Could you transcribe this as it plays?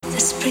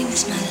spring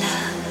is my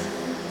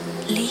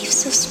love.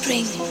 Leaves of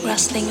spring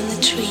rustling in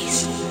the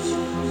trees.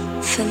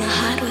 Fill my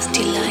heart with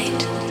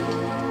delight.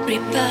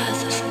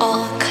 Rebirth of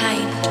all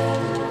kind.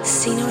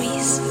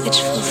 Sceneries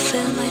which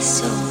fulfill my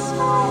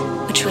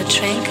soul, which will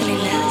tranquilly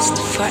last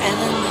forever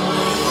in my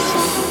mind.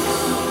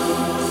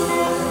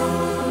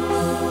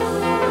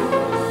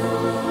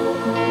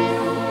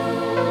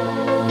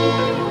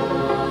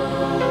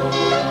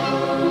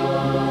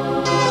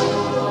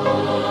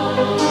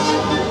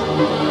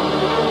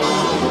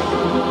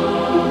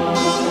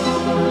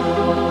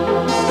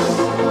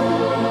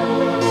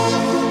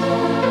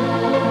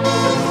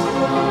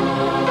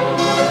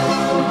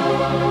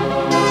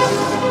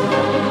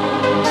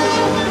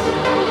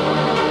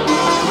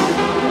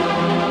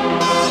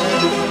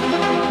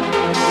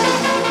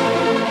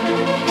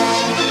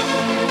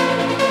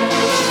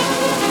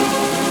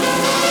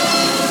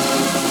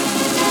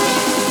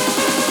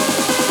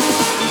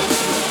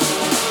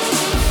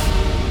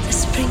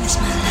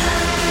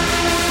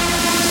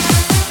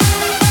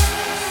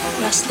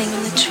 Rustling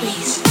in the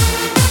trees,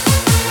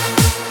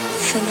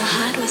 fill my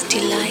heart with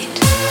delight.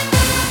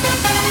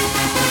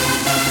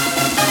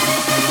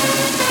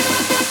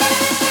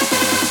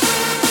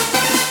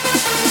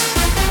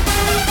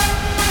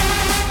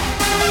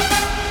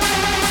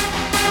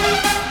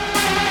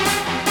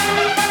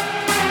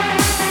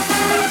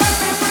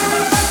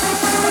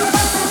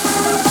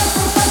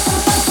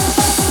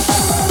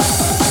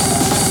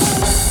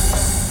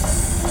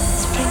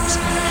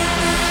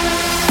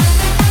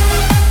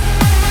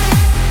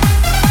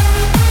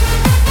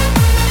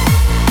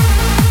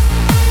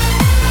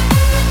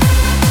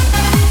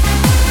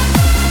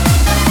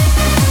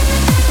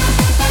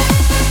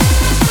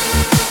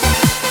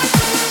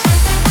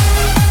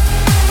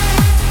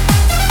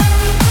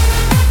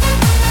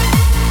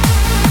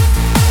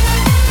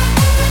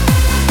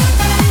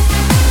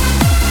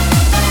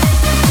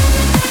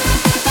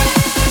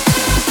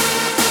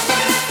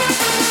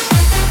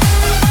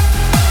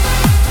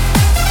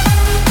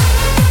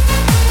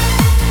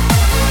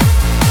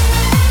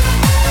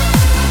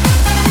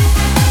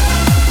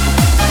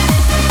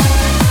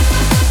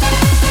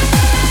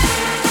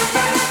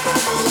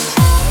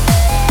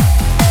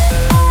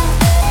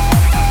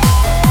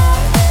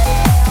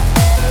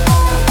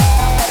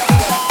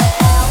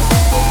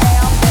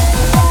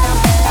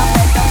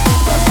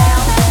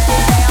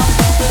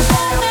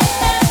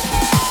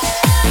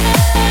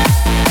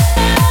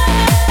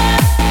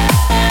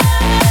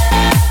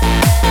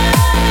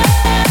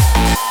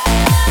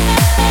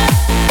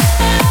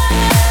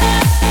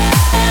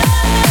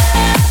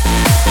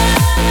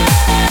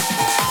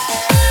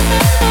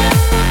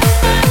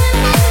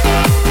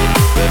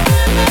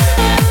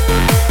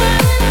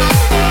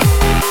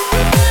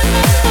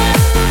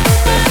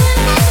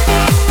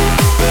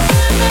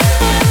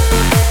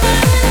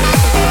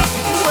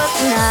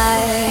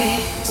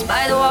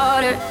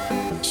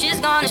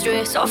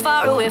 So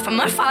far away from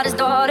her father's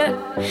daughter.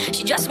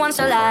 She just wants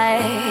a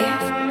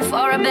life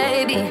for a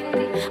baby.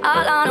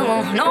 All on her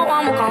own, no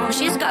one will come.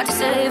 She's got to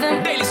save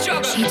him.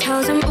 She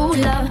tells him, ooh,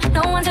 love,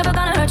 no one's ever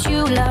gonna hurt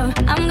you, love.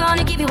 I'm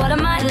gonna give you all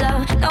of my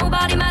love.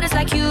 Nobody matters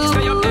like you.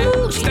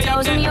 She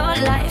tells him your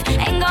life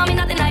ain't gonna be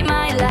nothing like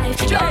my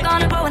life. You're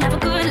gonna grow and have a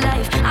good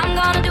life. I'm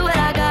gonna do what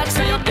I got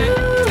to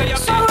do.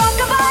 So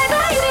rock-a-bye,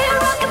 baby,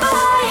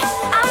 rock-a-bye.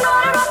 I'm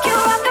gonna rock you,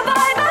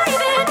 rock-a-bye,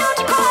 baby, don't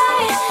you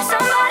cry.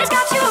 Somebody's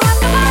got you.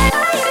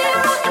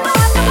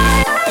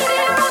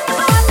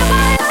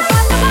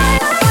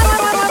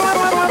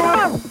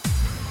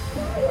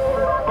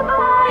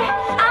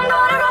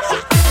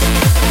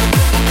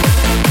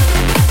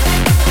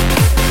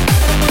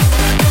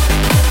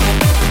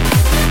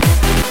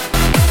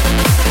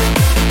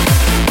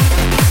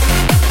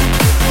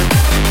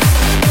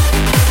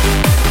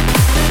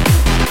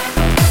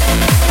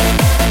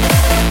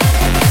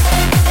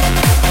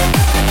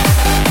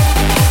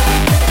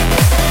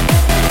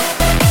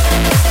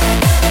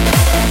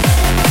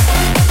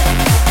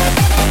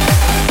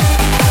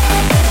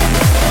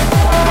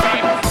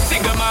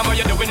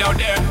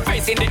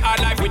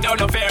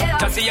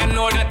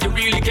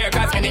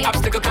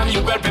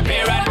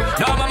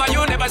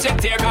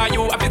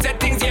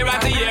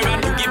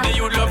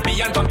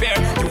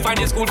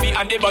 School fee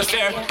and the bus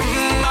fare.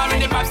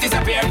 Already pops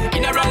disappear.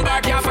 In a wrong bar,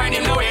 can't find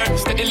him nowhere.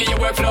 Steadily your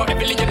workflow,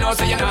 everything you know,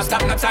 so you not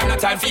stop, no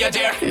time for your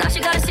dear. Now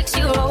she got a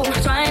 6-year-old,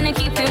 trying to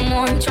keep him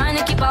warm, trying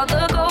to keep all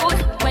the gold.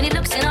 When he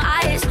looks in her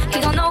eyes, he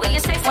don't know where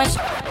you're safe when she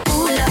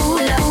ooh la ooh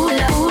la ooh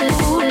la ooh la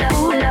ooh la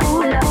ooh la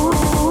ooh la ooh.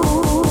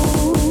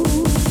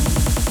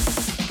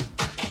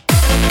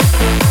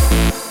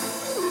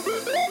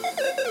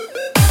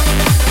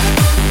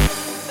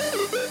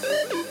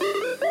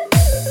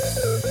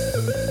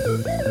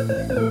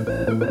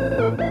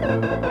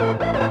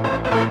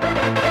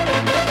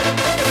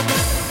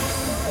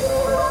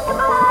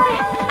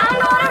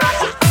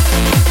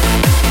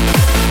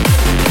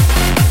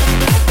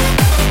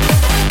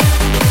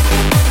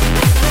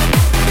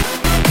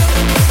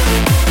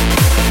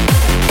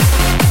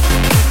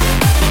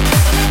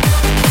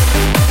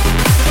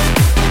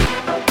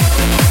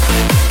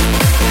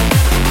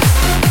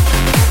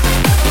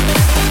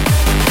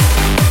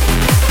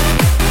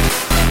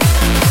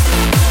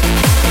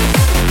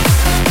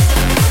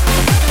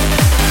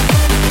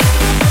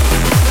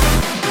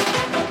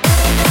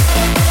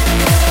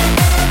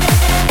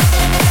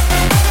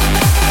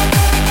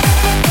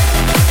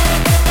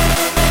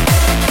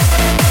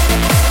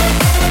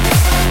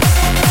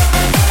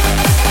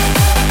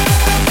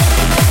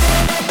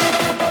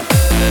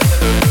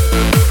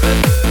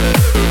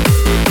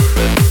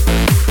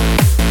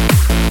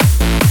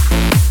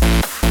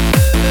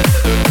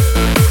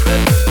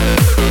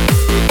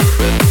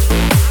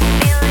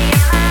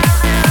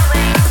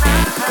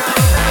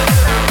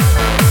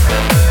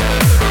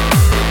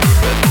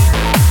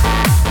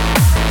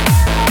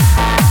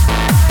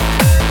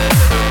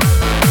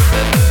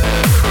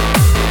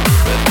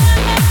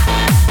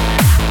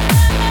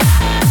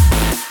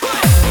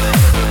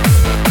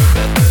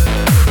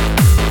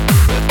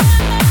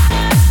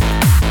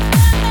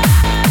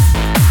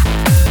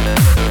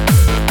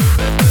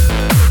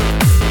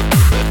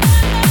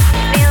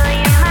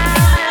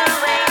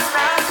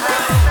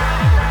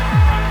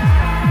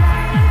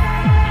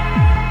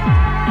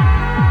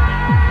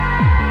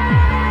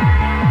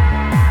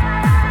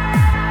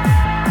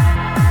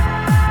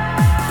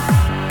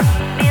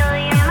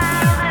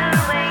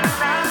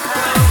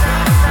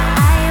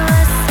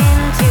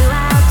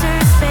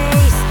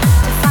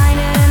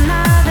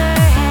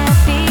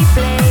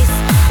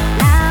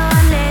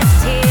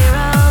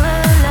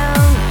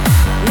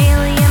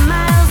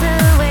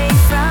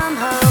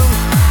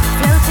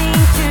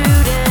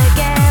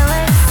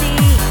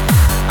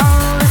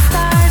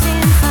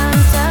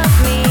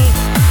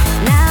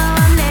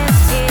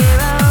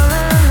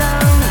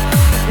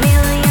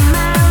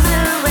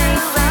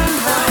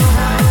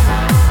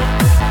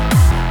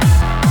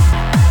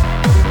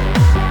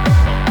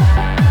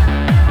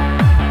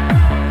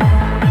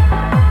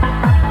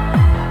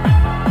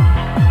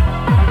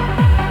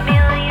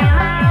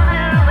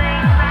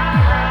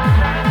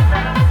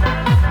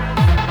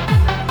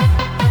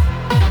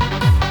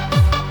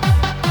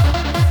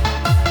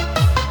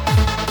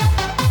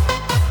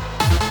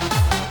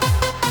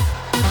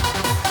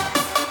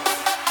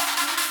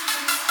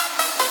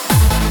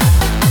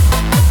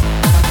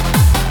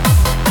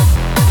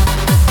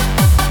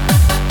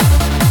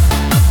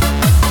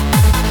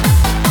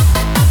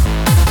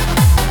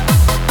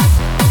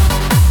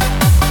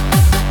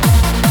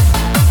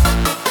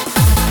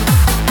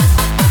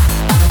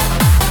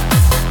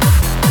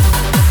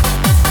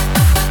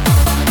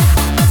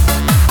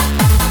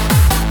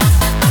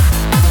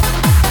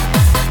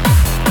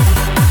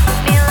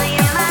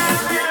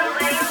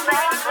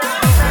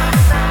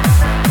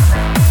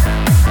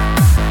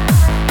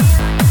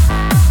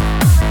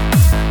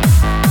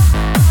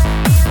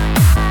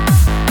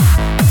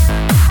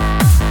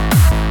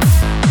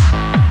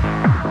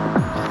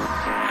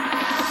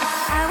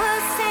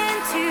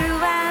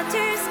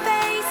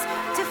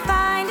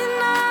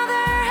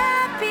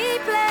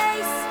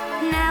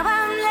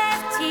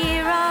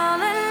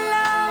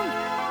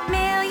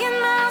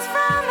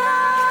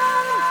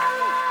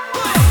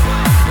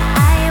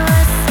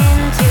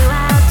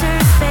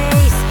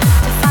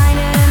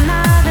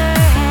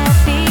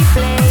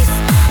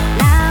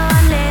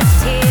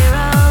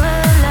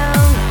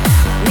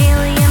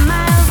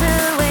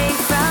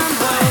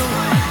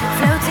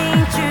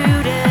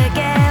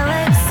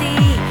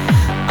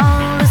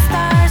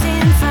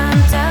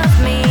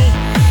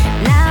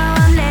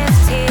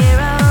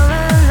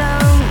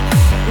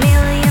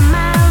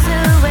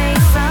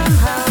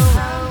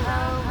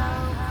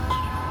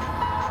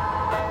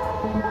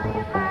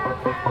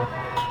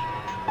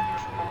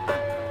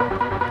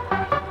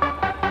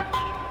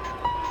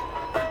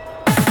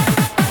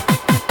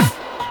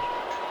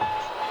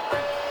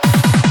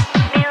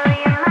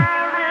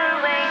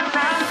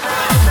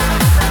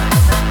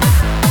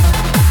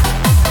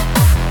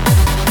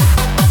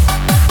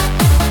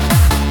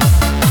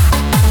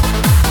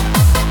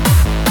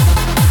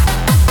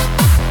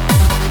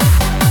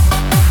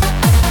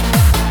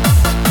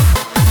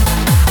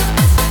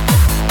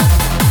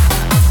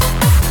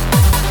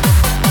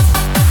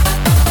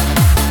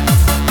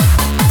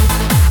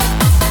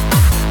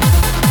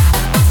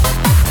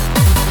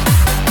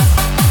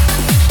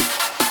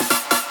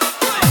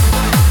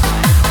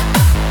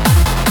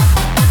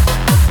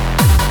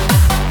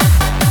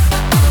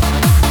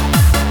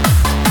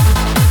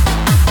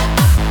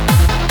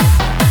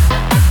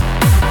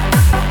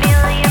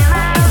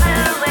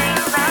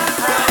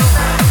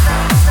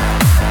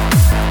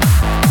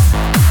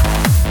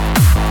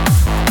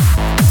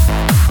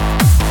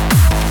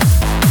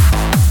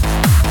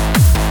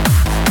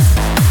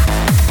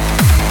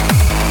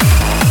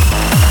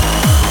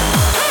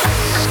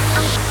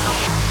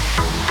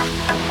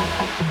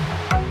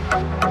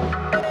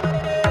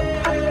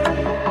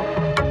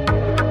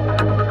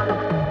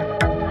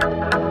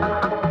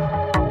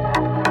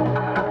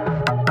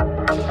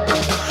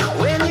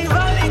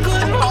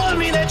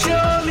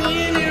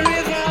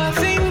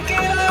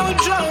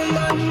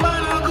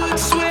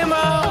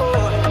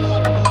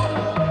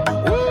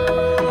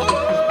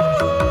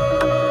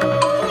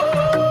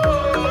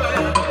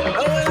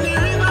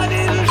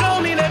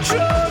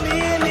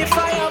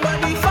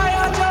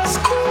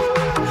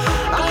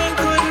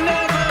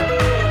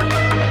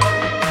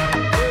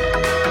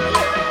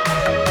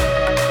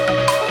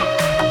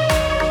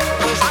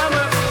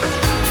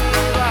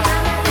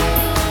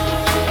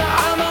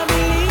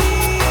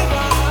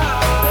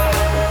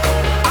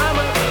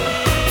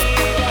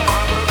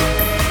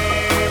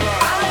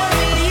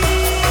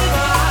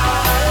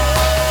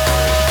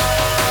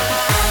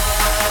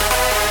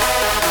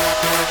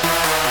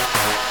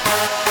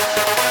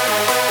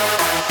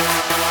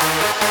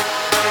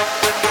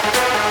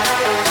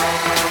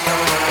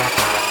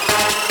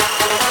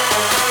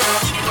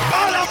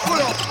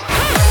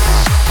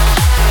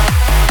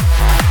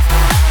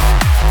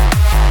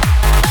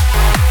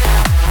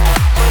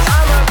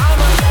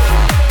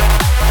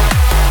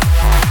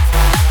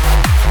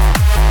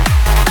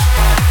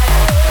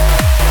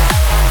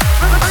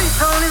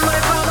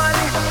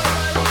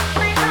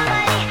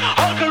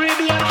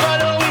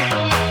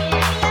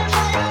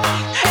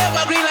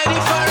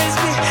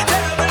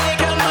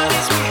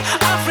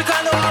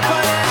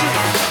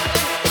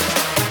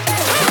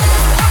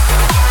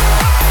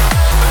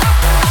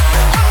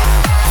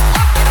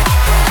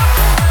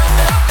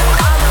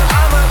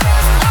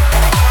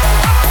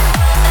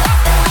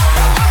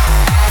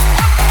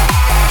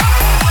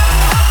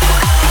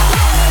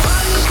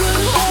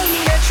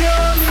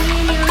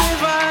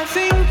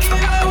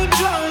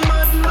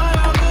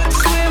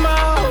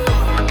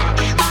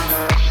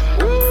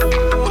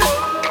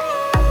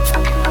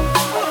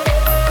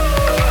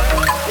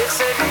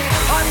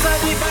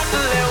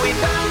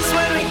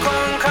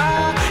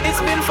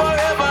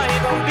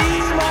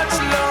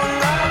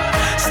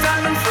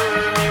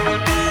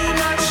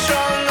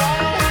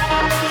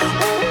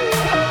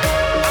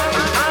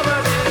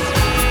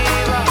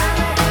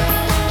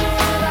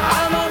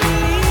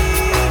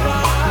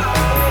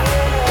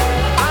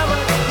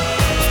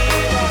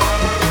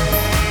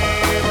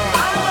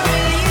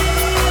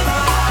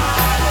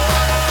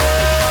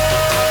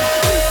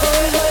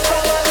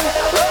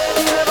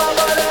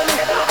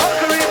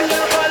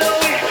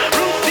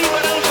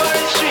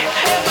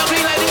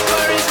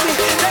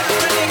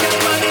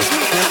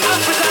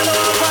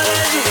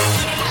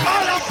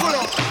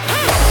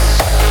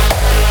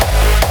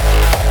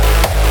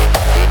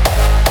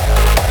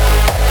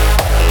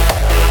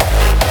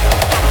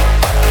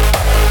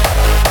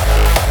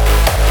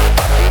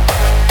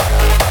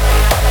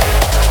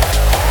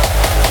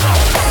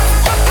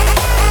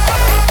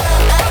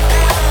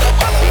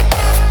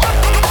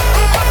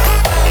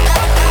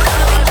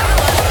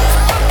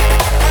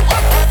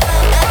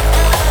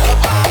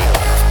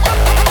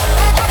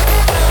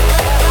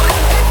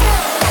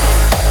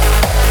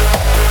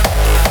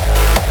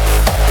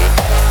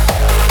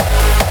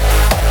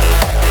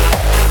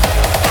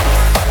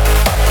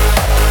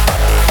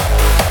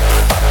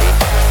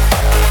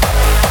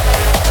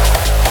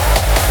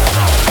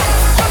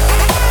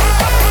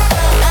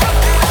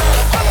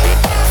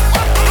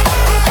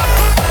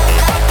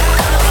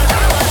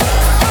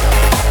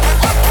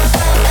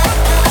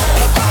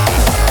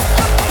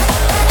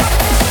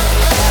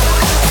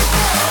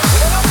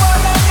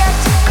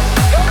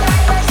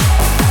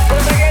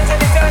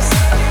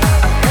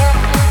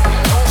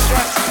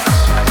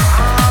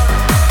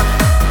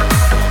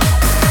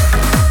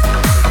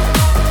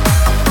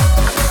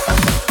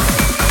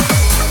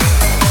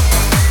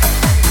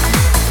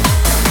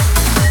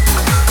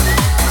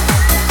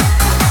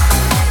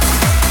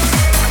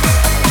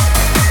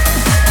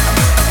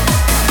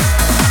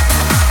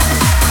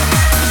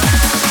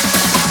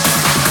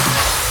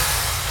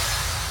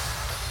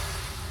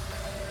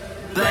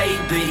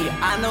 Baby,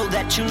 I know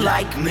that you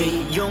like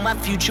me. You're my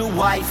future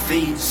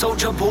wifey.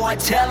 Soldier boy,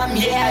 tell him,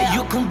 yeah,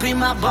 you can be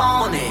my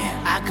Bonnie.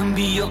 I can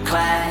be your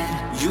Clyde.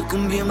 You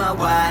can be my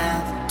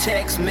wife.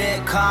 Text me,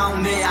 call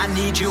me, I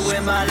need you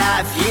in my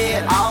life,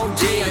 yeah. All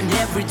day and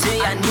every day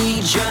I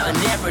need you. And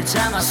every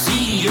time I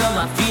see you,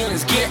 my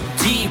feelings get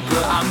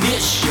deeper. I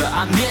miss you,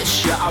 I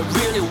miss you. I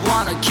really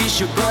wanna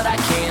kiss you, but I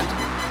can't.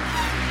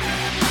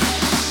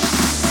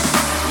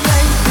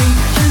 Baby,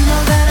 you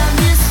know that I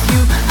miss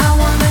you. I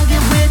wanna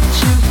get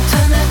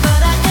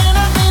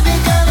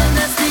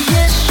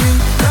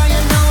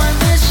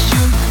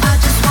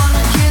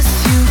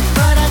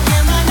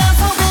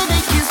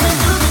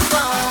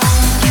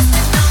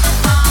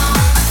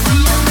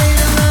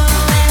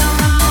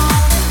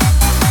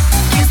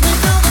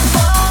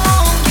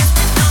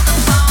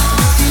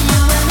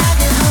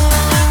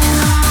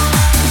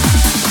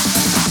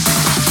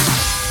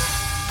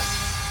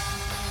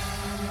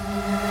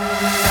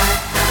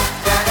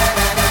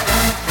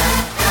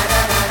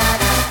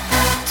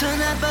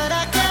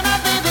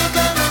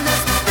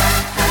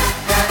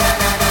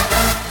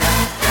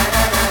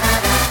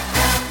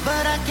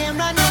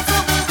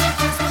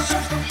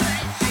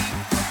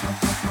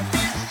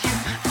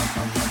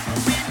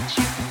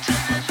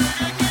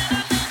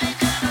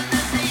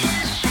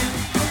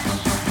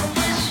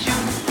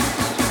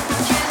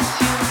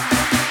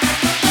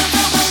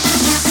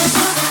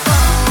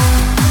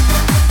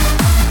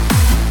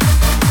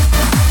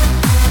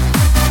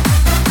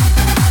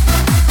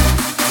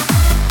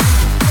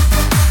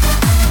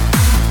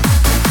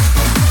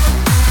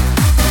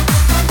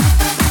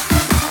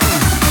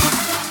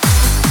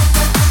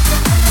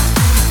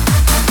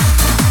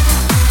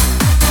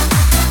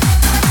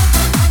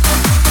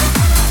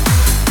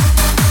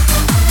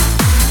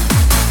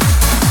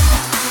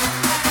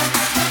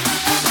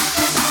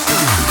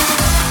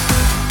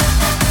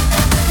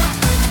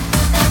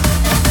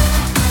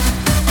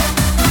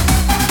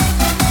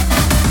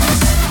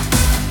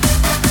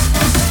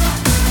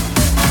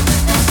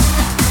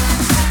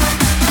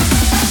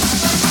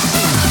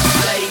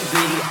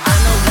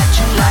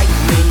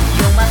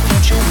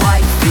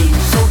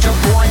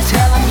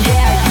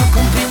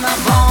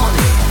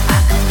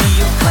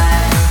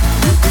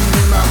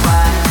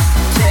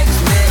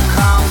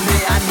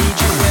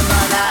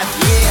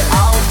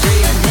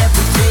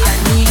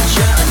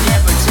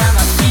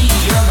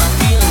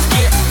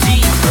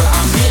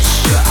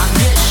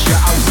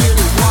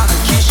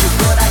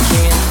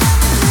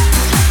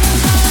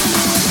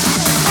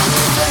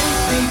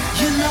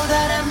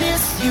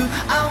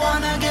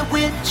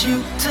with you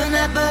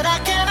tonight, but I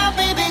cannot,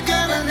 baby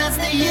girl, and that's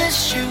the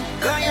issue.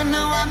 Girl, you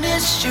know I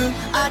miss you.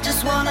 I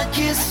just wanna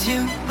kiss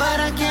you, but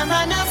I can't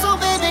right now, so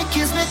baby,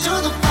 kiss me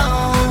through the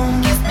phone.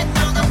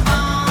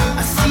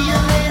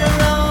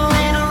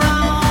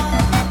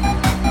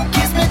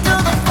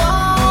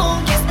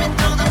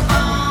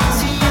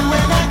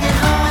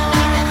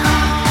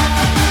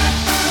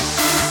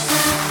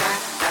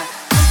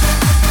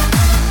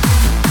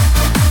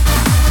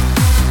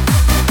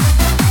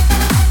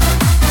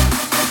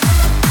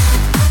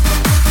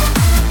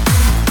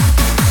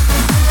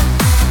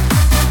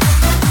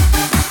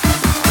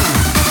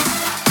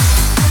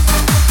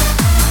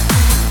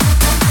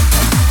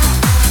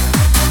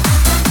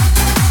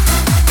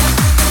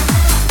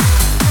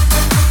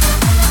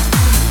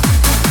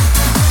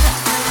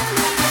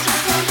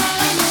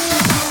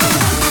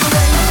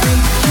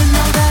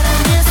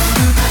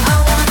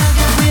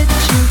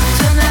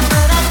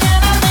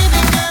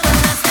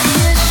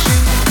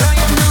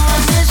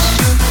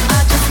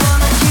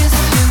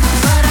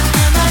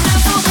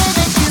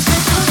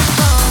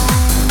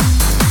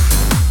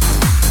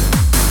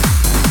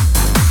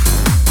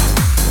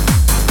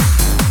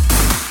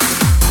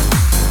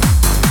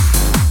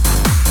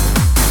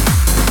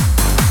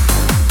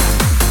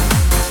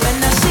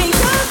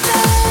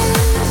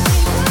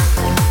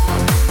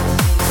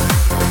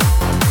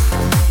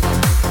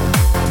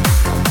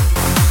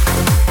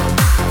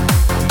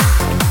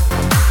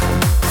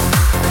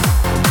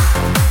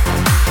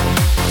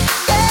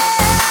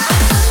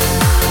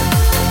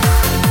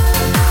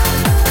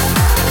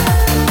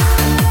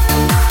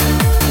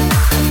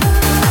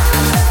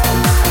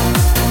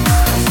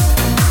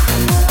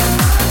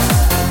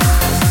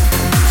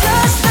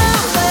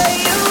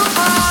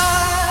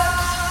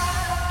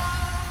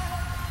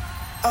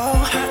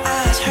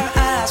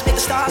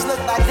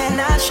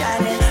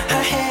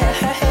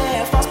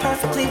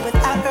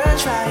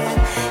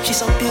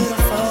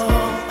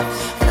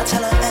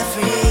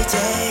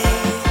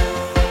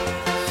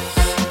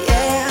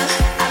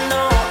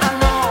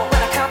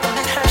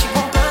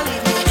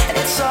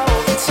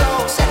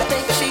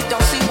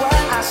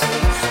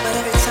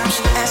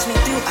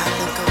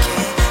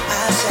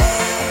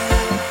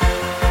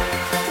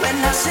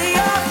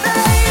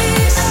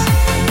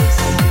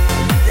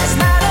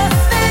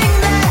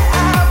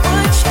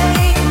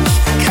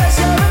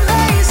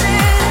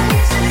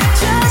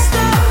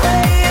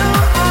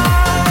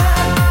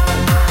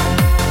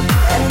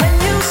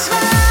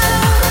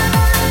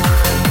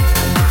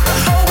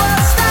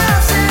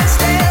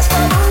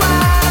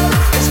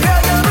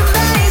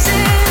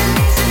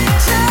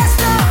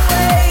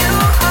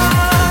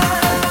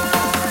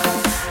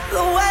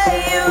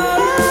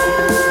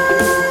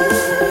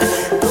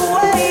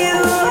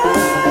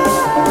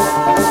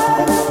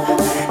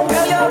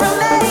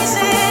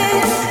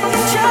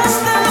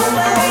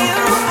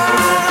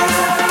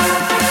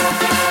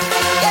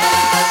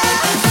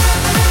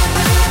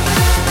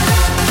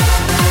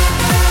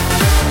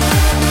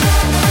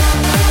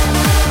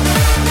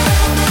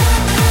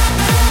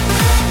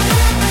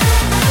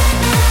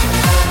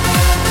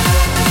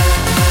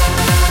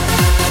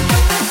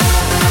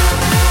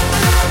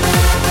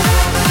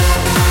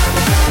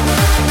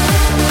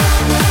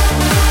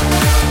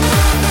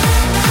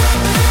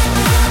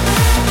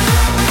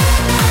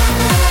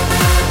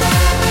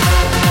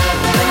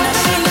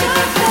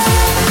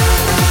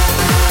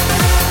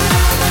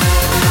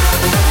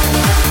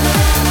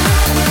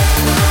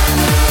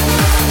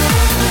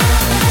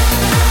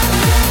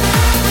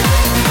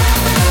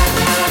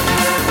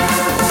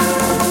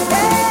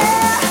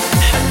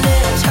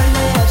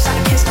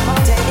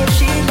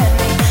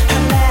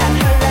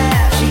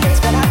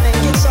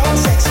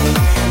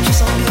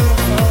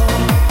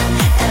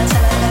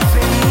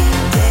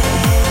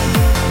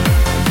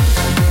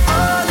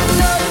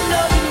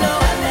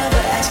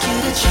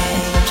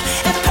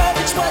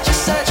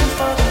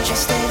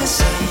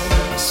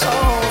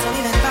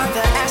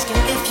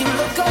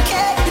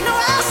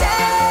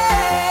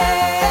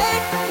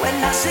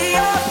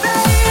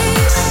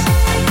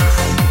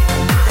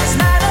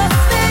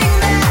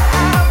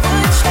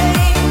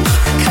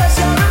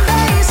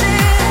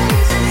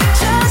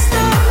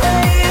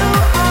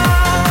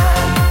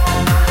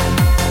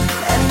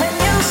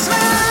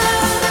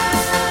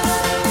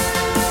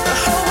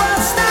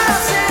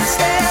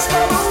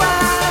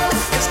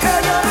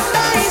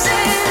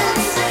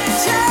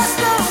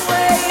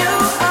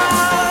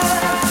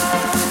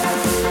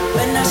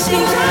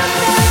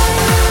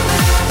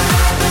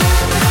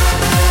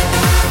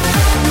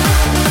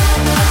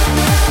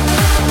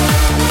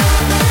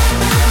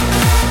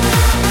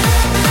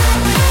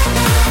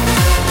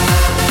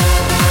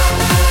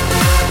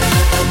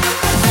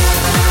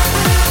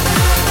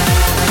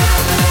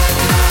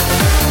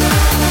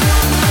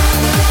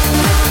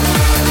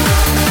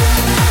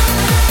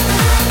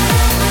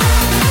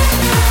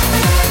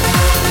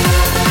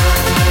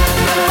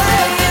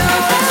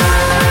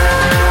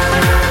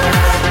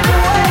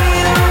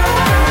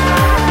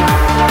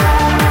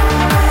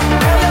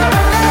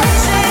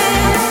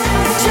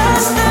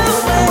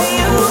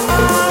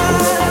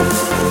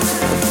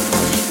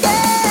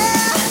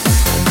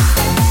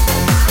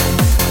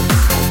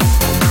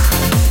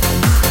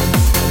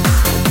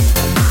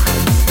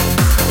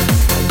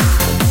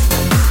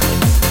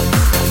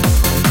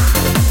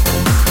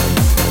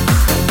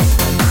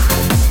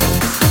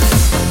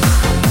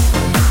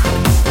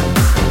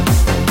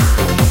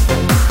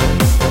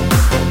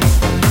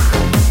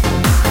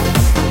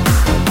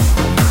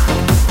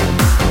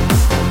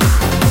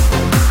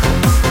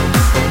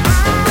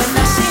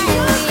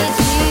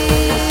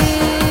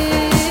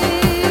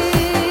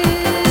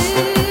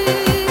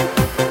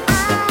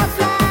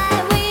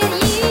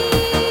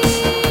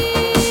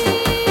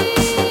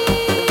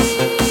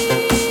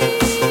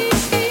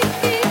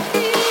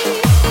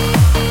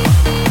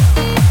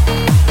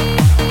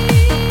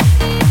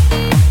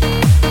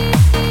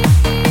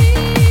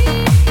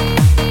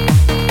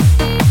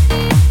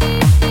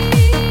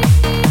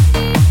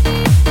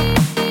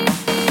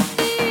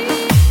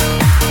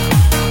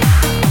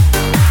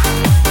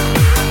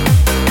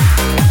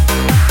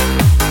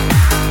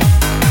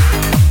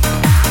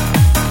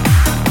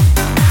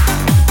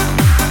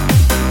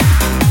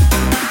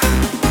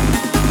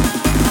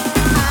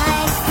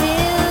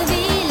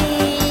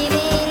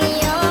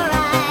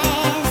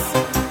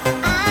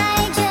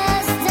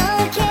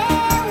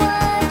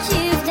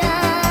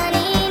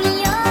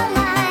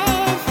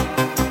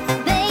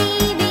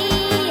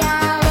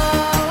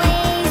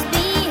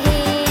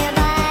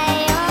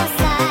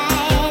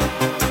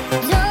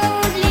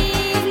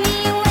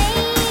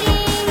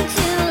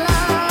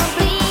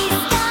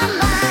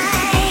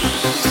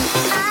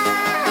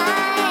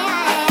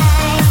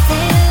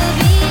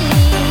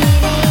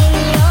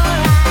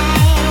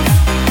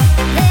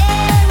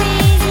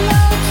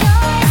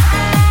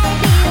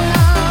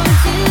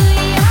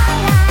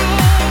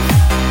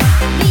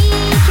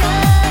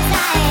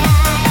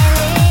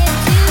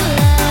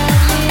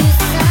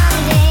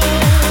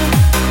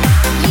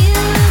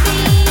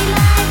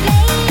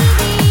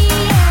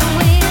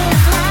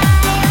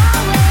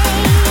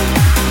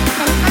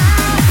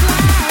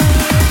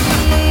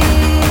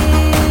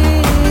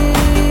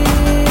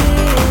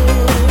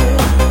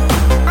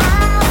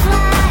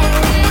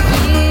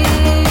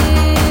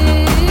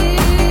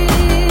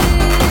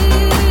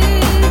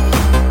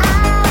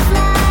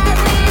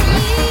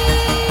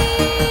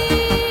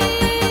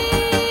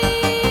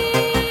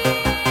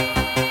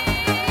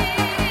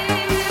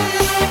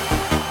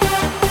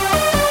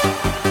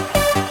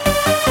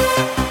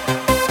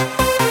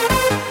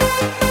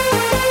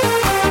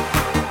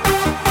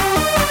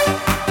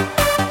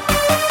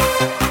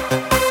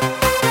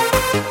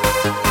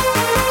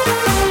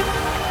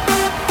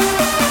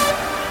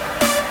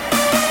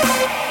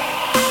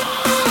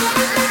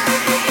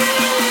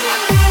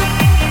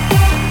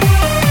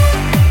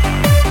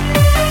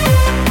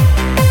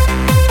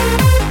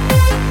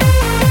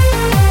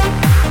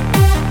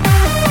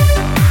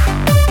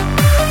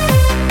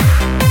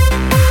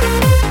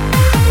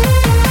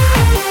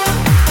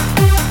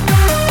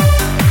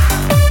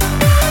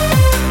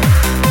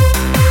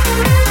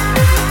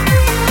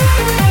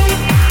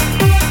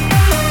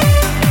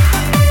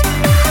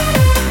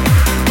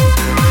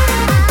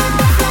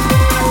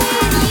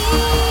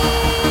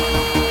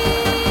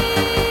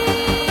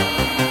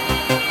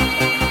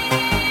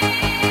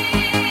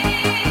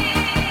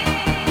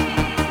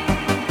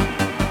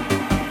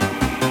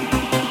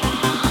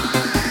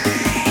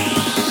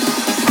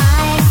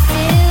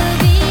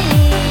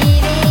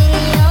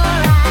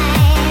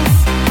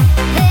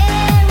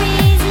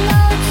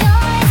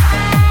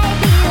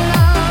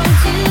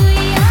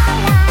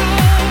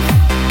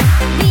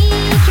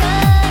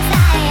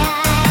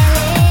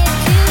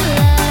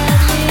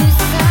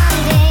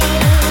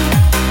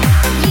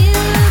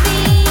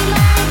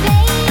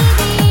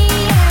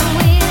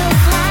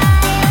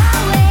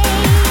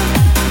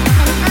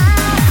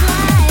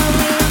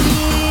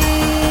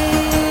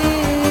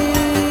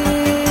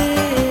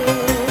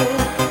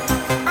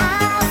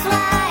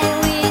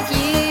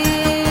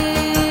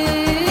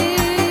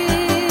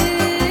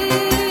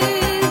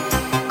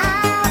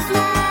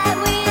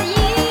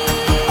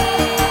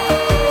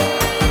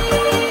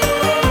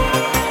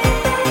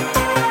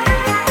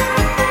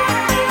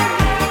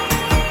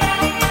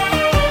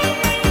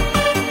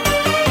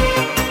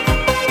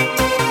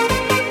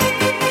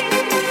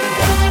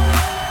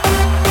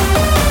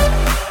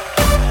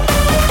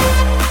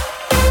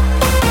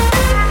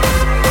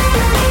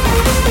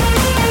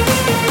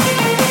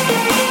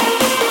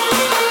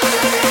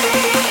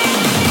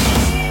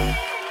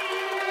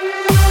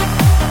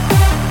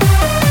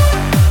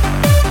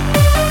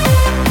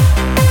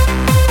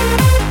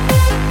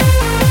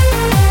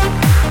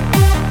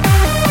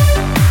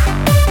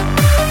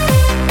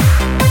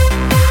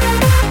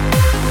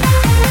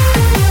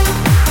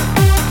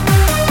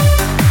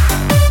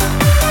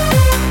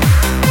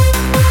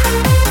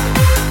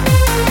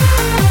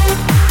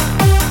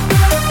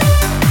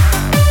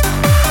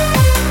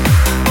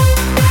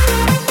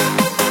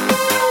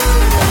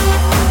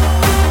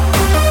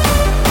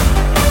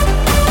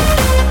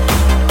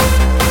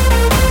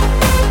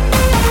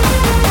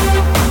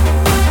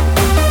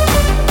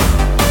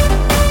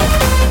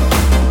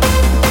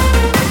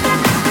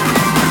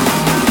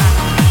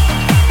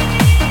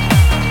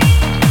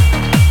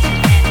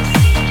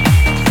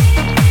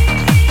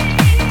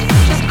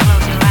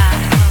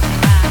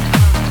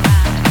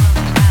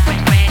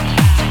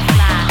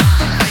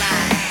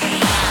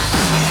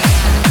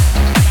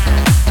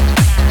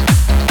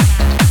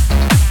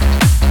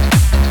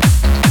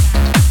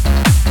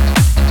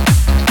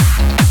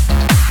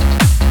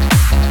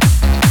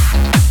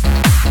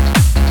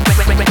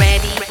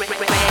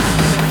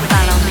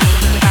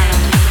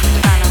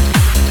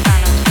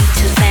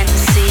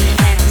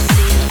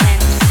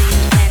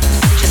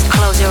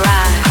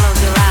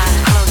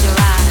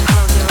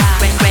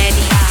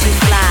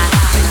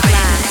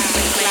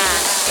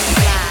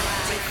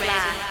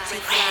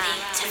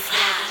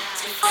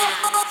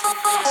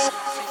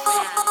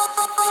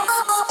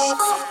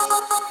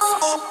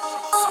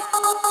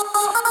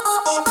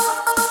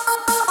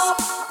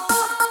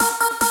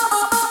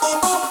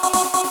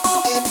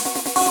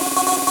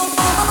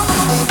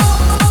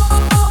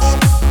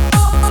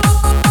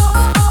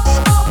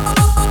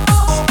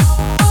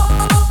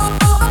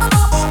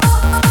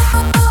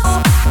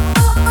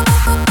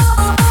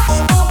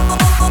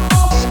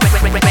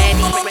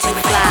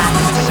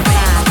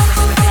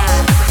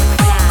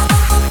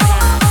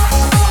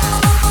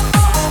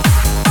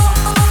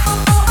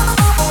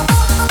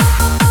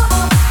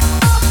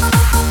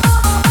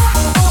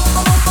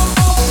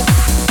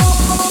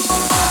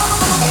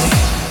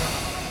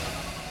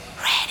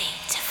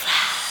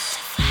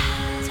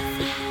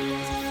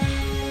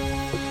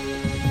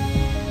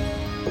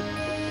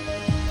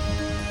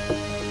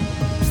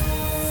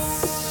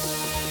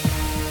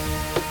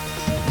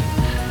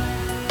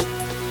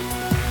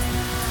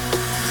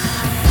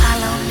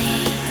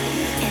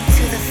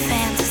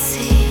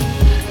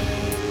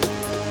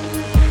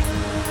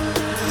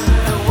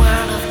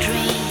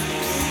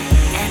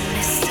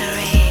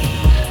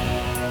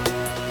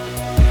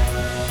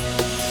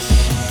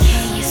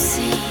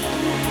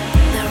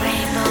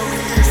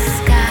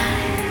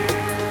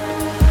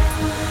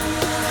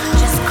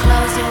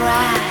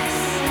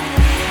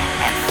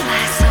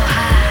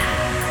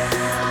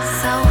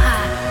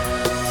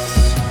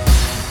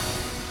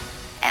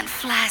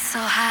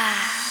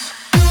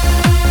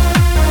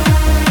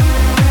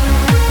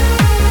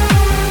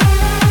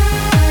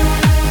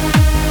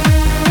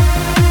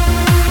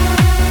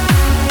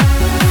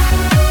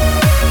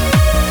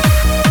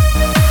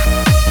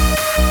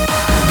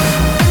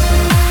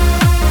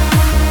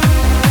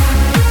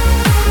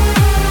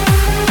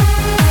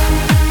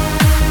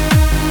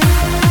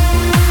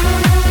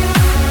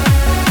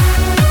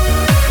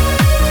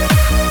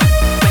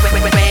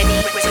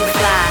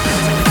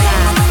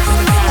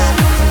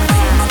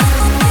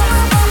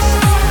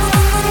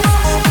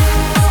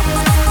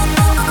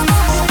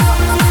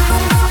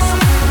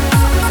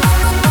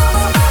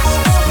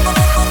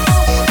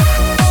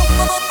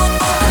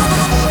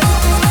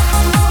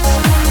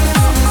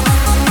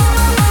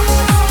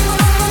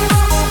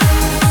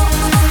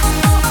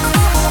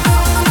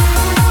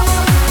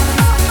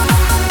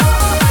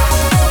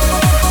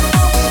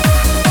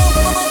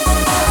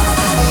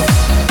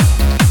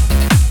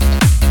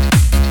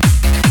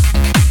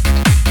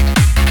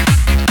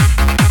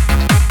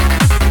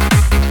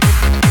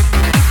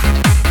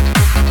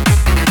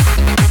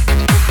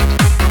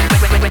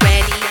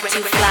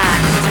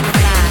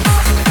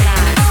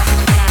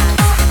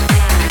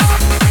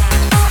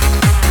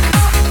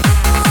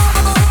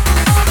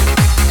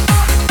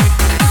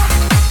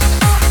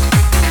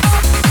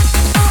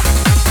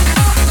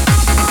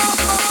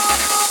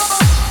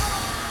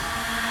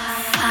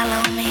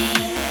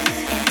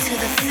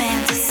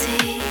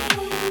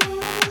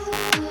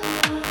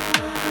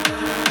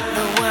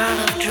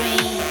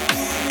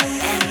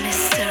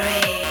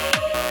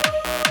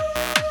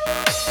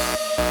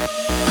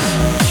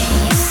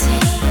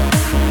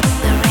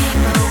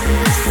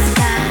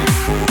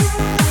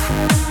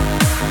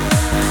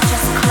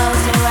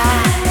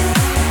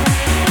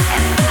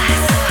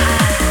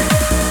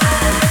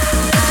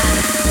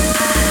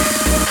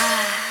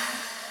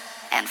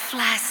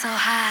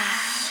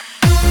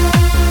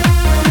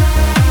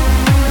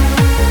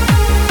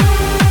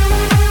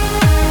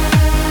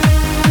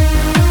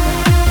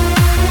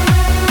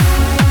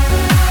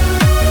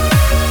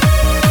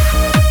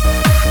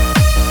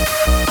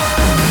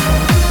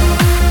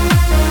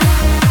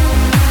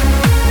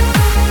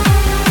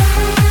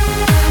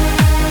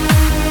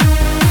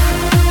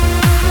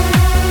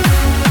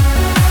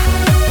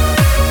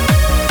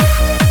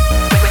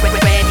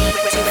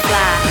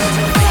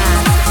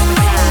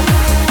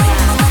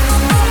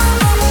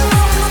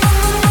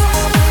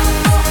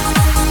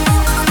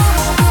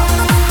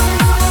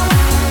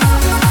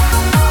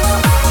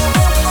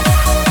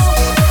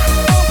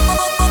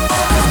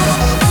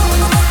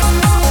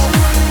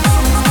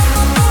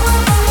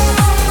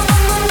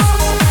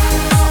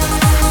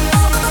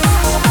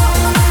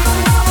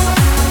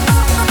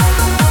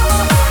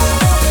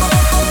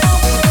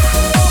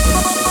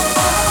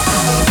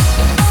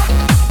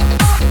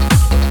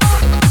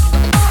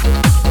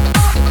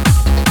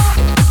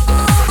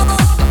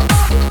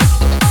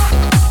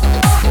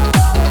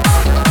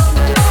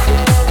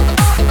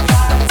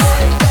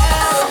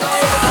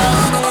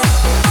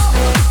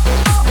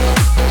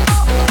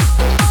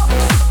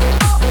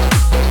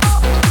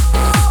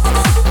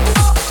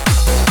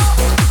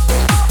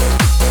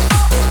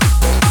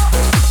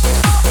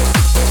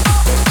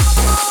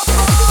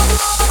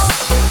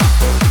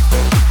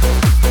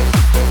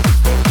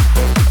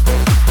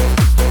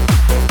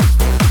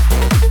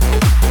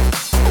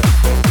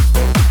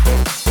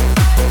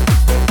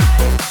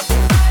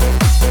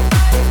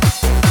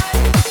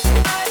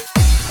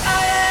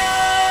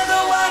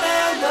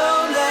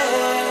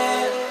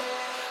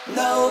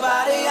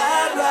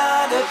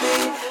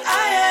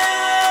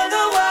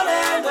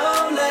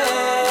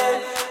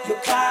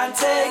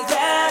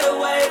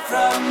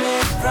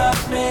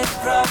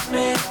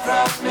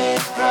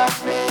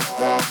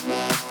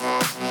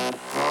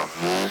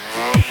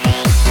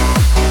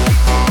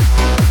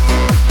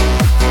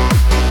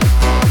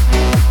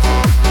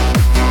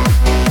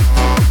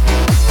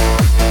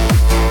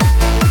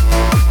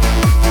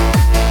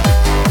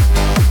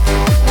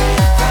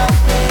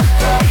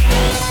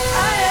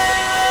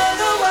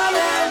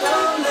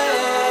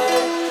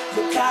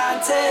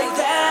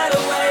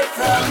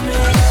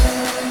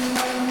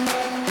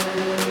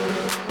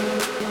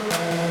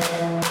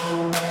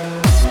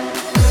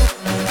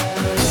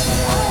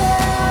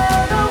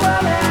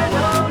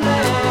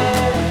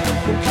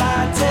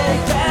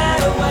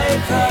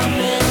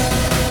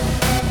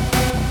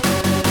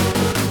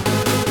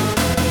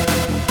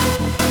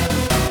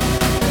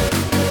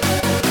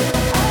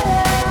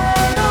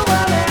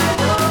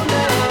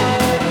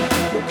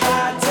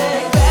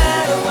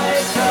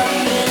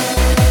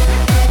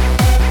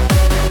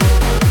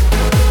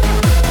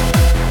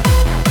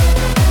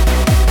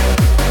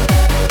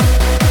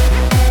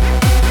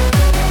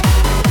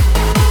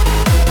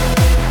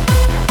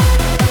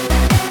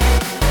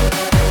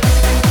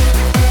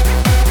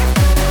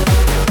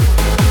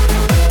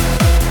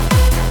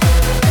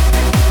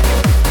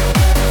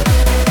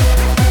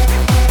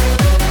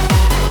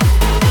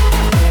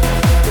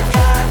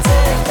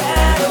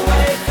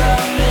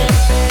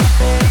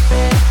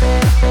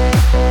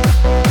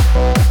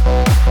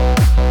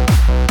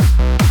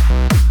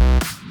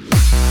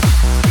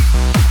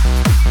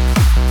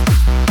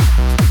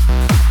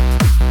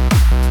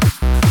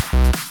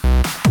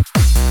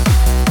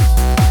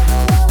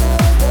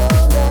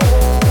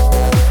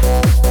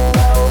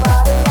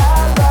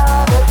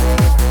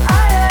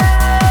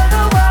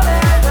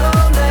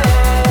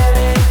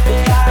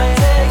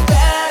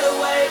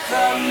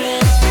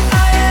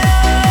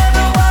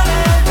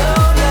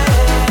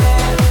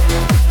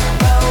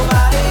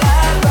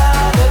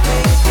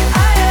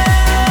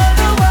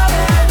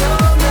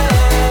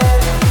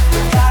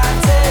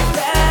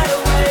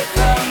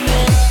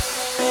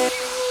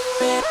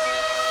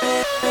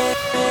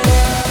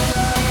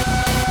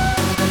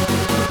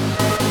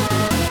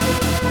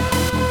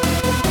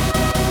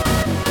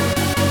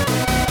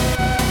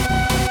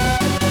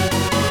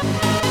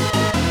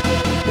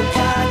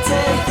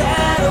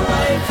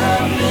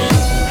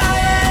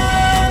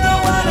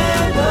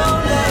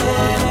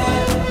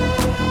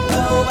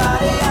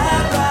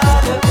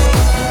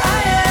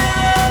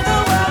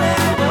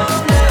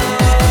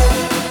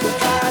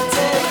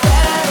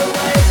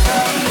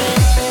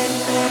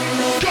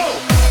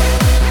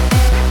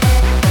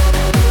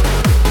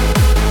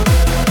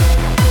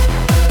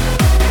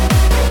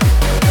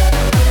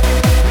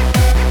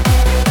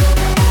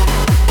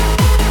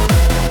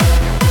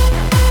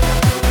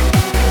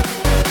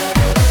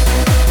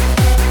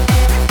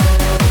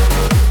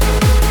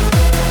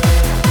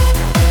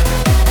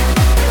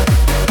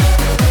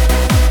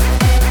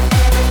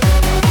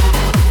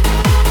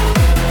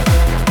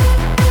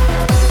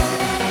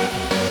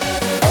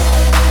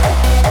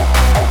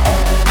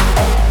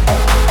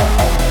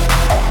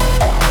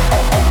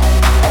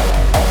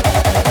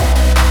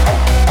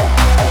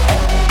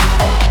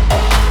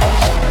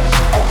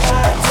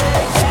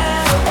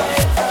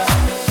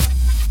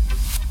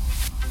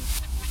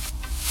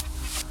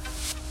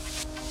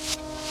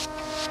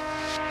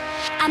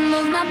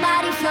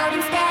 body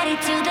floating steady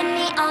to the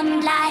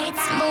neon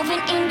lights,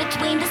 moving in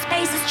between the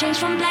spaces, change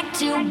from black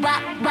to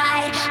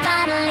white.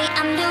 Finally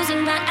I'm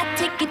losing ground, I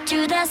take it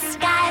to the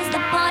skies. The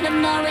point of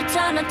no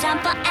return, no time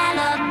for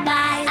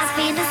alibis. I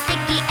feel the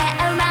sticky air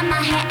around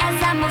my hair as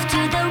I move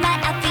to the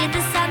right. I feel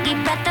the soggy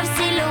breath of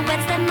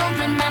silhouettes that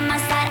moving by my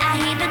side. I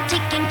hear the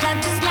ticking clock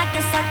just like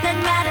a sock that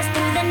rattles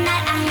through the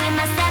night. I hear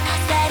myself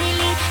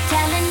steadily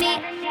telling me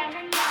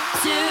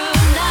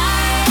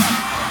tonight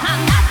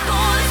I'm not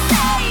gonna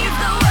save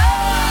the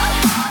world.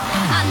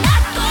 I'm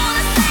not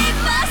gonna save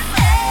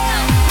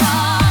myself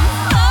from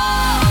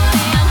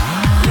falling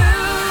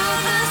through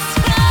the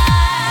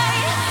sky.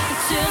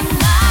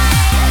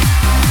 Tonight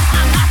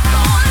I'm not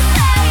gonna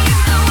save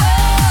the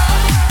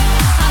world.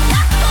 I'm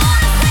not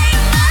gonna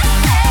save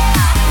myself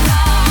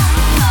from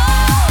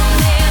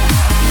falling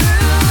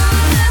through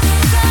the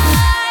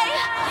sky.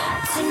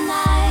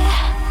 Tonight.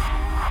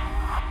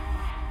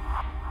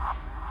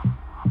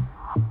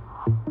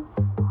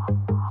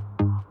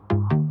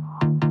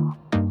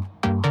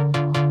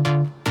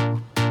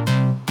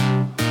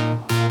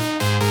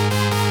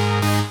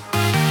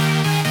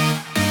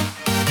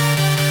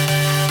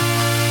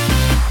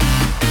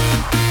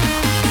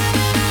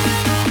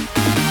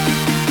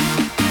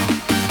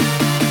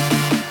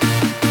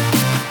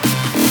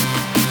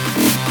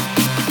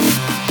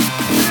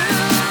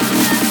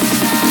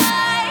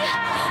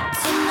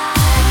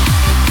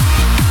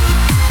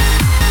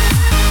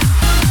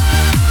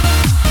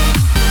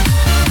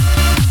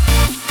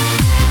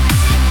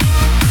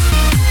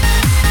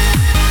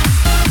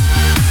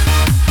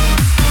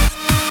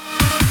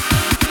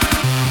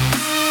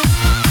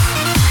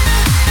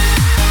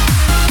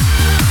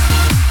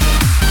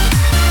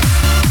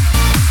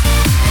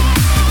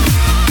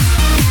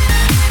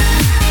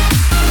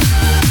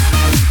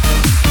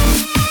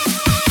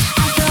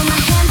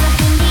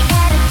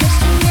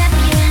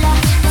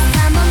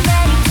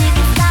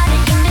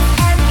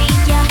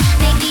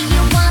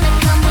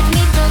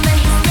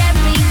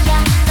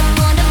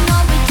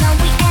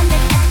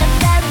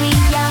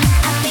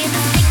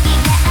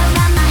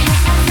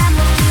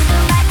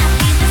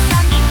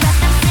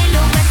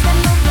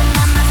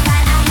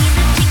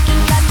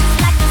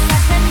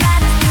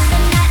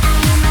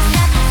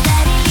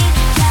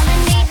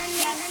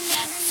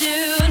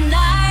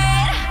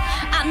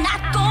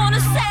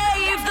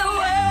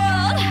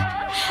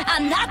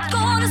 I'm not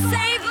gonna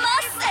save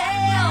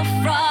myself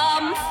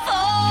from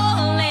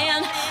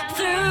falling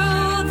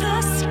through the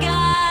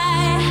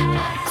sky.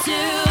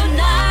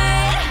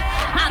 Tonight,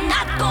 I'm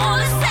not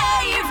gonna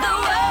save the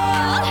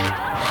world.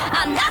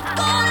 I'm not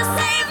gonna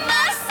save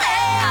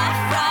myself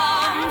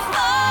from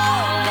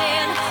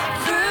falling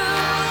through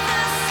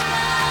the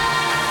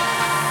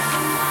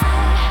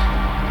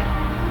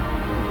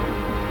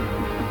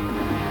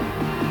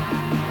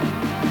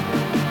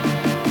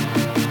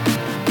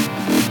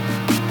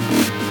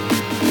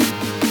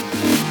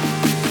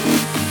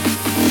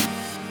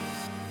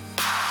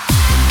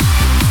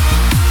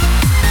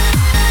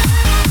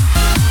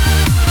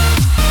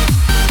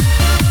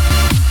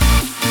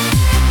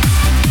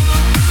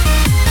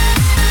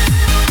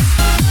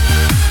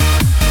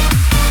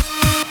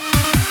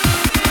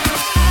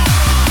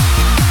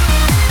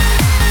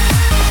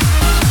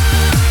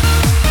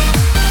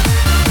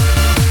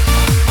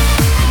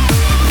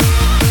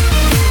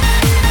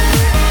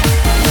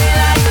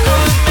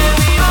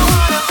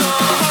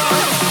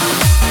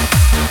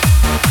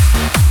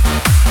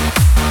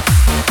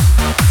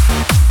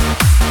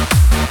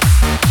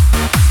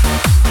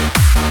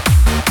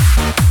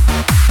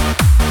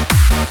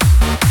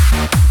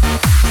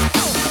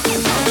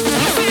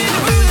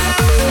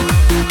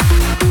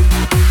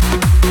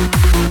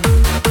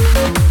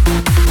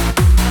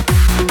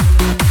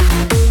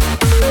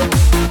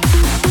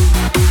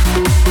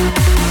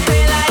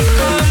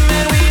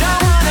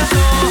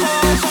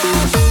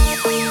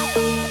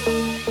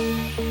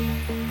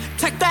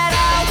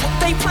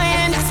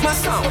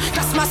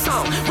That's my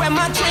song, where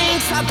my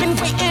dreams, I've been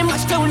waiting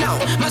much too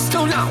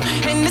long.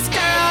 And this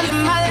girl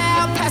in my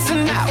lap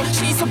passing out,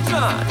 she's so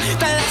blonde.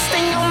 The last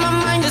thing on my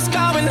mind is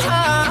going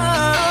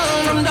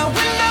home. From the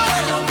window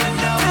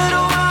to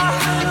the wall,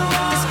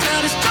 this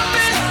girl is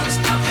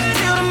jumping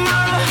till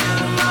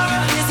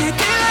tomorrow. Is it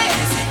daylight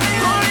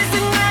or is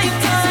it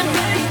nighttime?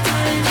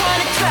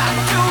 1 o'clock,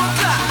 2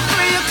 o'clock,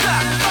 3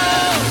 o'clock.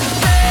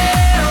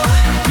 Oh,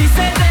 he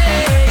said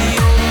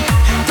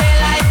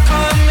daylight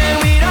come and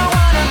we don't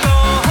wanna go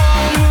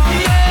home.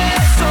 Yeah,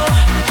 so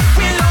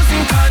we're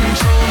losing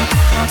control.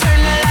 Turn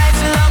the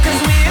lights low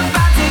 'cause we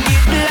about to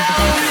get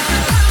blown.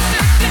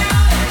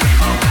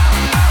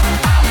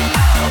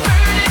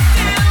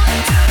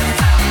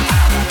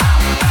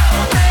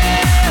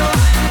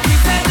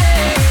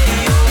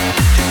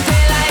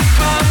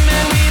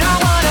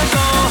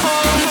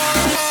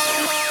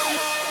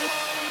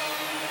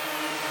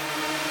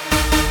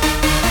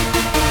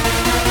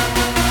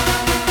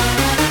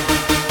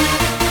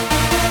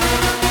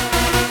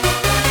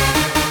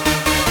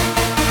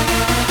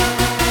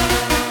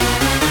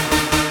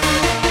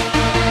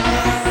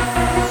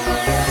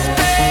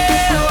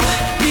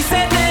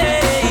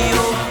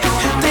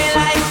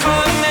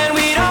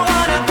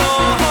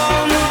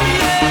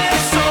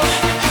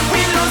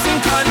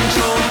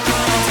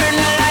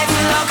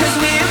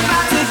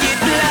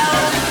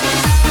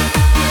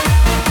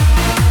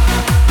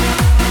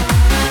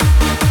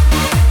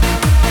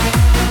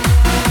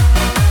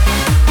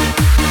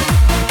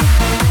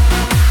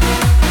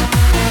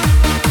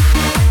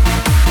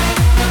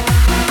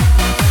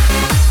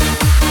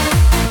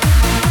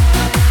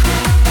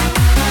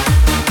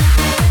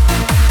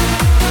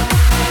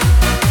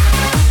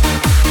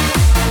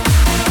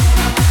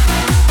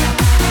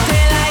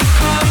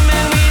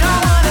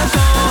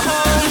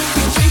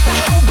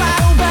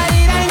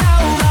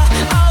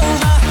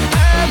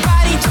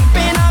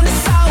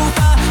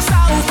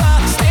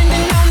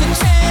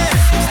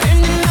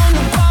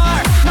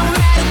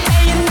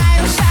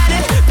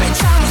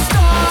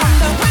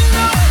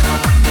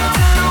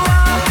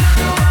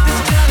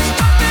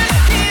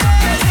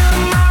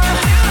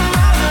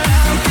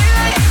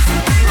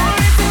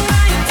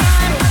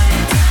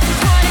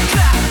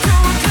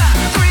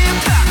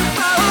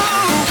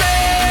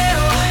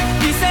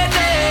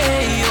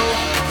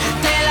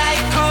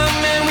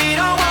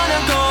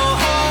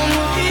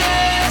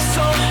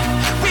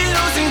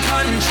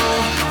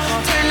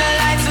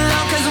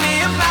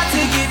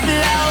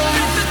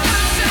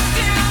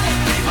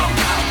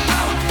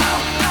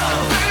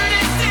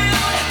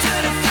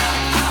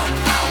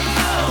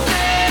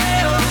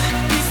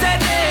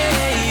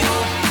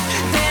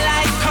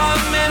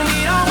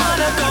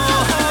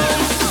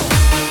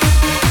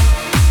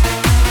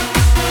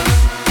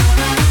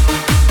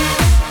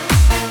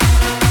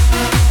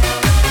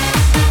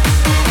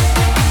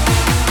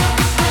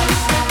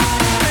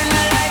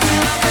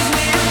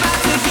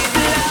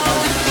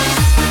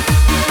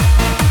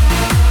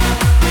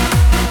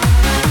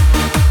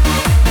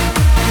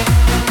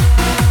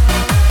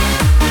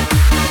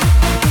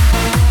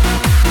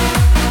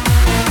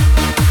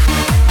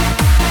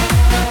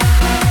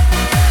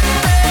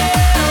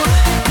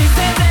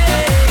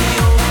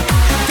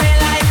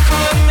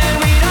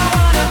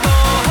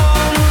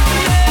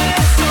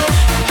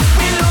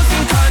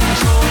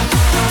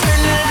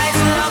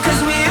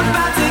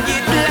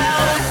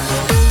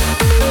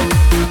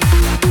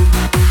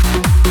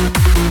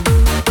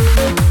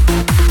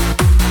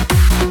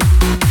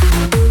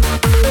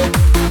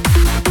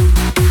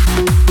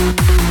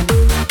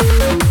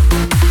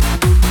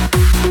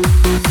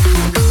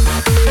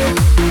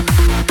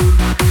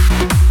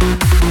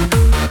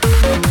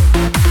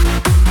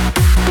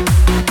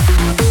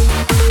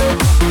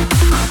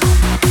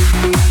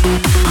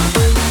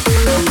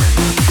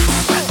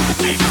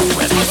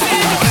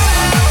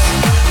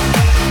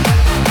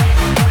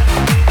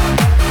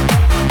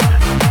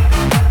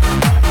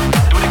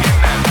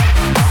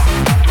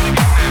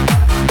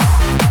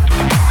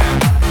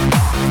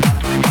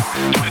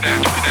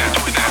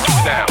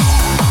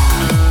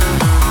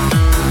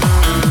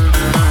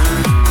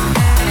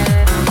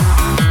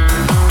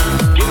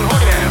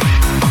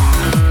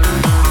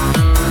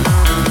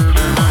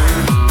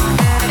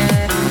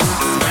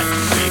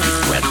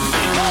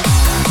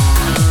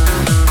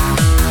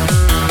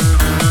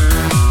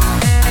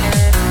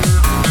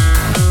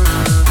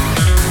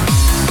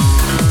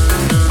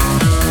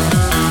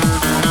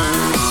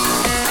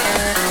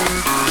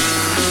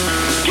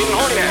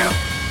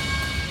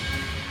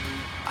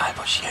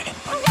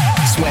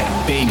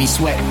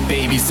 Sweat,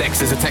 baby,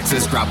 sex is a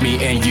Texas drop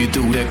me and you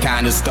do the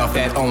kind of stuff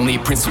that only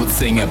Prince would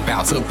sing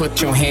about. So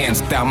put your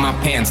hands down my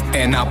pants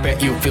and I'll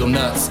bet you feel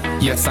nuts.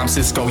 Yes, I'm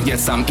Cisco,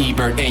 yes, I'm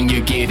Ebert, and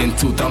you're getting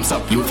 2 thumbs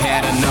up. You've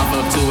had enough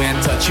of 2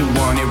 and touch, you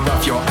want it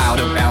rough, you're out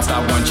of bounds.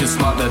 I want you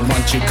smothered,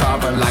 want you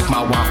covered like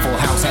my Waffle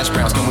House hash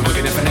browns. Going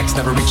wicked if an X,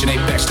 never reaching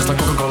apex, just like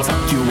Coca-Cola's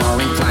up. You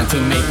are inclined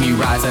to make me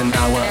rise an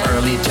hour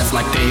early, just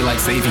like daylight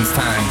savings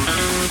time.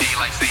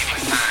 Daylight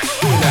savings time.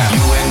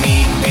 You and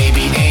me,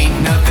 baby,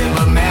 ain't nothing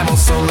but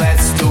mammals, so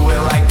let's do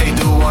it like they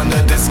do on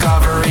the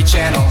Discovery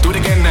Channel. Do it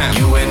again now.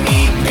 You and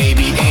me,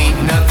 baby, ain't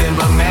nothing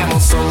but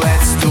mammals, so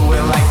let's do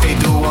it like they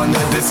do on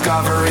the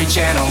Discovery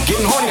Channel.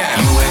 Getting horny now.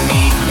 You and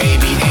me,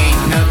 baby,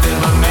 ain't nothing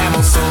but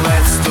mammals, so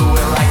let's do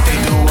it like they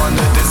do on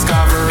the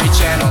Discovery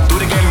Channel. Do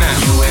it again now.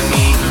 You and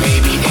me,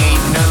 baby,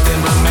 ain't nothing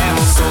but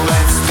mammals, so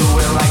let's do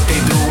it like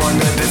they do on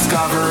the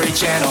Discovery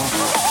Channel.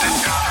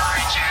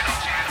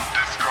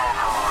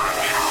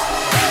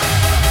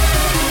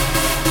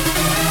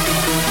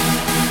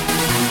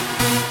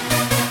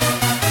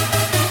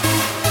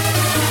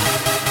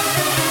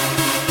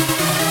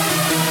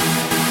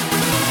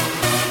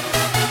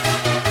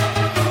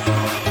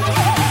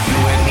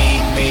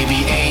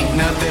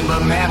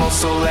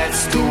 So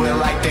let's do it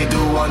like they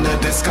do on the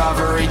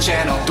Discovery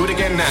Channel. Do it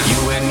again now.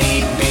 You and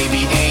me,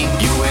 baby,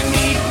 ain't. You and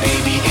me,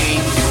 baby,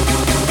 ain't.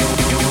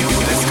 You,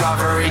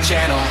 Discovery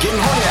Channel. Getting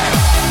horny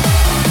now.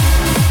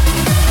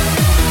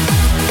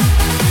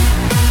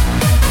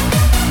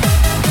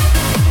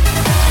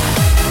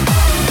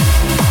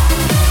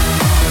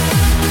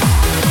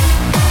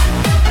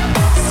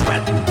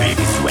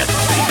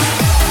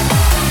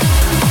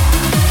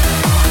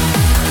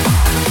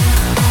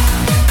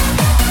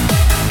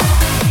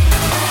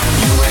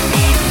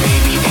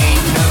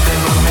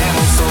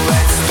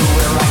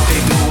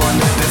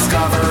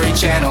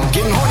 Channel,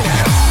 getting horny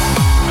now.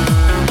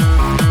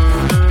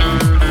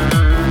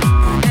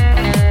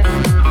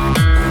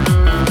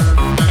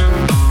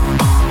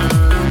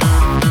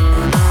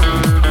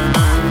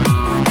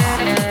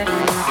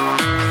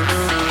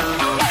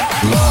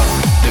 Love,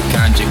 the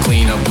kind you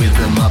clean up with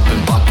them up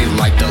and bucket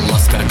like the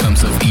lost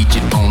catacombs of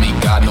Egypt. Only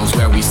God knows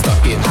where we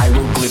stuck it.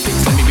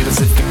 Hieroglyphics, let me be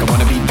Pacific. I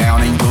wanna be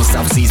down in your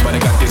South Seas, but I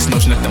got this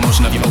notion that the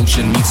motion of your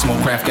ocean needs small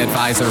craft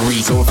advisory.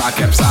 So if I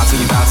kept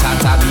saucy about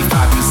top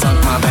B5, you sunk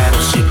my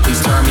battleship.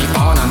 Please turn me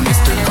on. I'm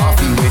Mr.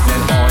 Coffee with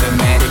an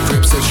automatic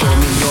grip. So show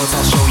me yours,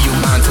 I'll show you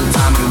mine. Till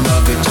time you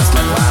love it, just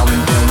like wow.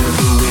 And then we'll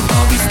do it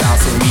all these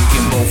styles so we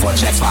can both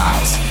watch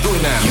X-Files. Do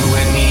it now. You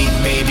and me,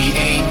 baby,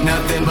 ain't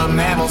nothing but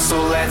mammals,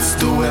 so let's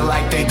do it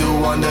like they do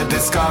on the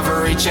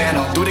Discovery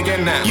Channel. Do it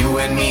again now. You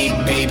and me,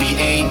 baby,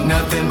 ain't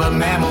nothing but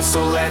mammals,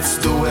 so let's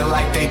do it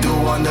like they do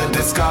on the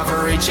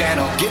Discovery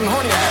Channel. Getting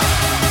horny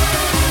now.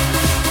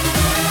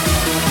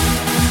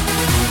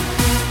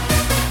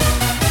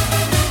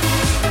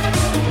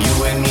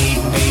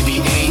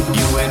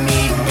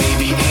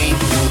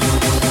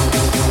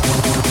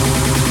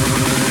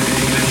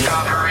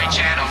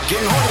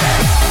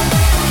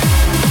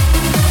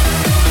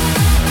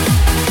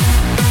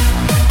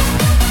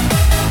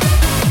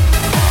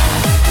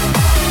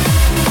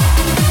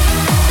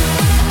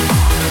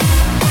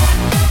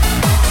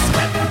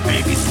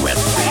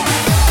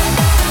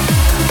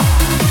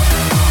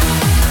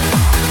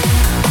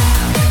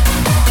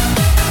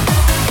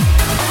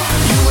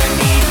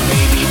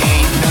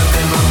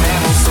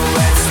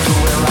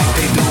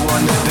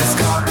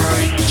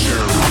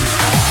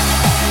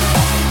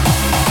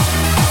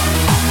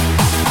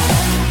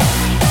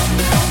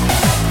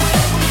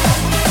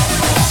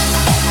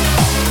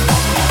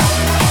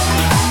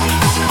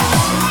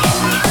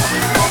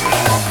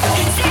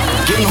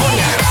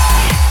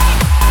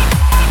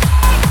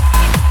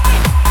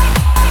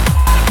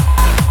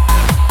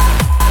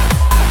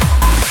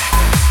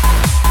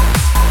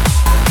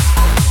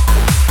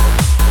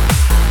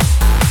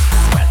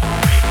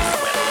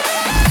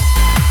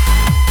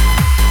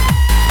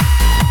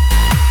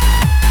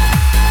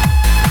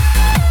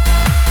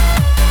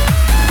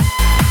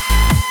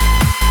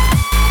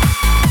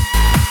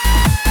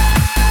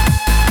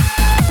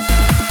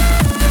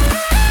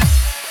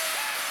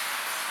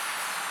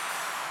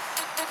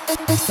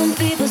 Some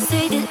people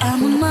say that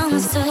I'm a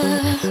monster,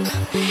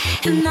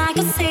 and I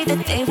can say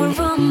that they were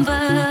wrong,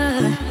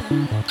 but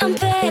I'm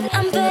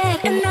bad,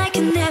 and I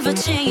can never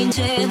change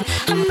it.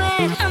 I'm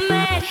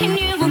mad, and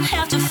you won't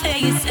have to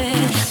face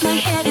it. My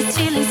head is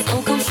feeling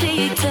so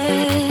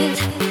conflicted.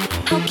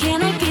 How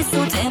can I be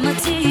so damn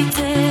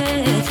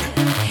addicted?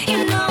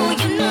 You know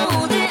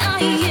that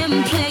I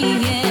am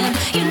playing.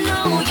 You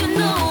know.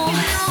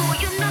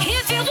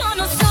 If you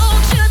wanna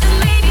soldier, then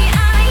maybe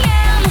I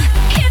am.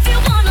 If you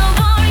wanna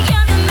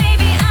warrior, then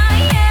maybe I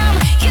am.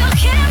 You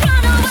can't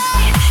run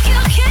away.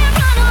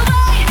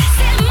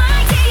 Set my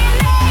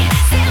DNA.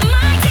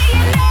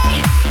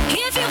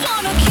 If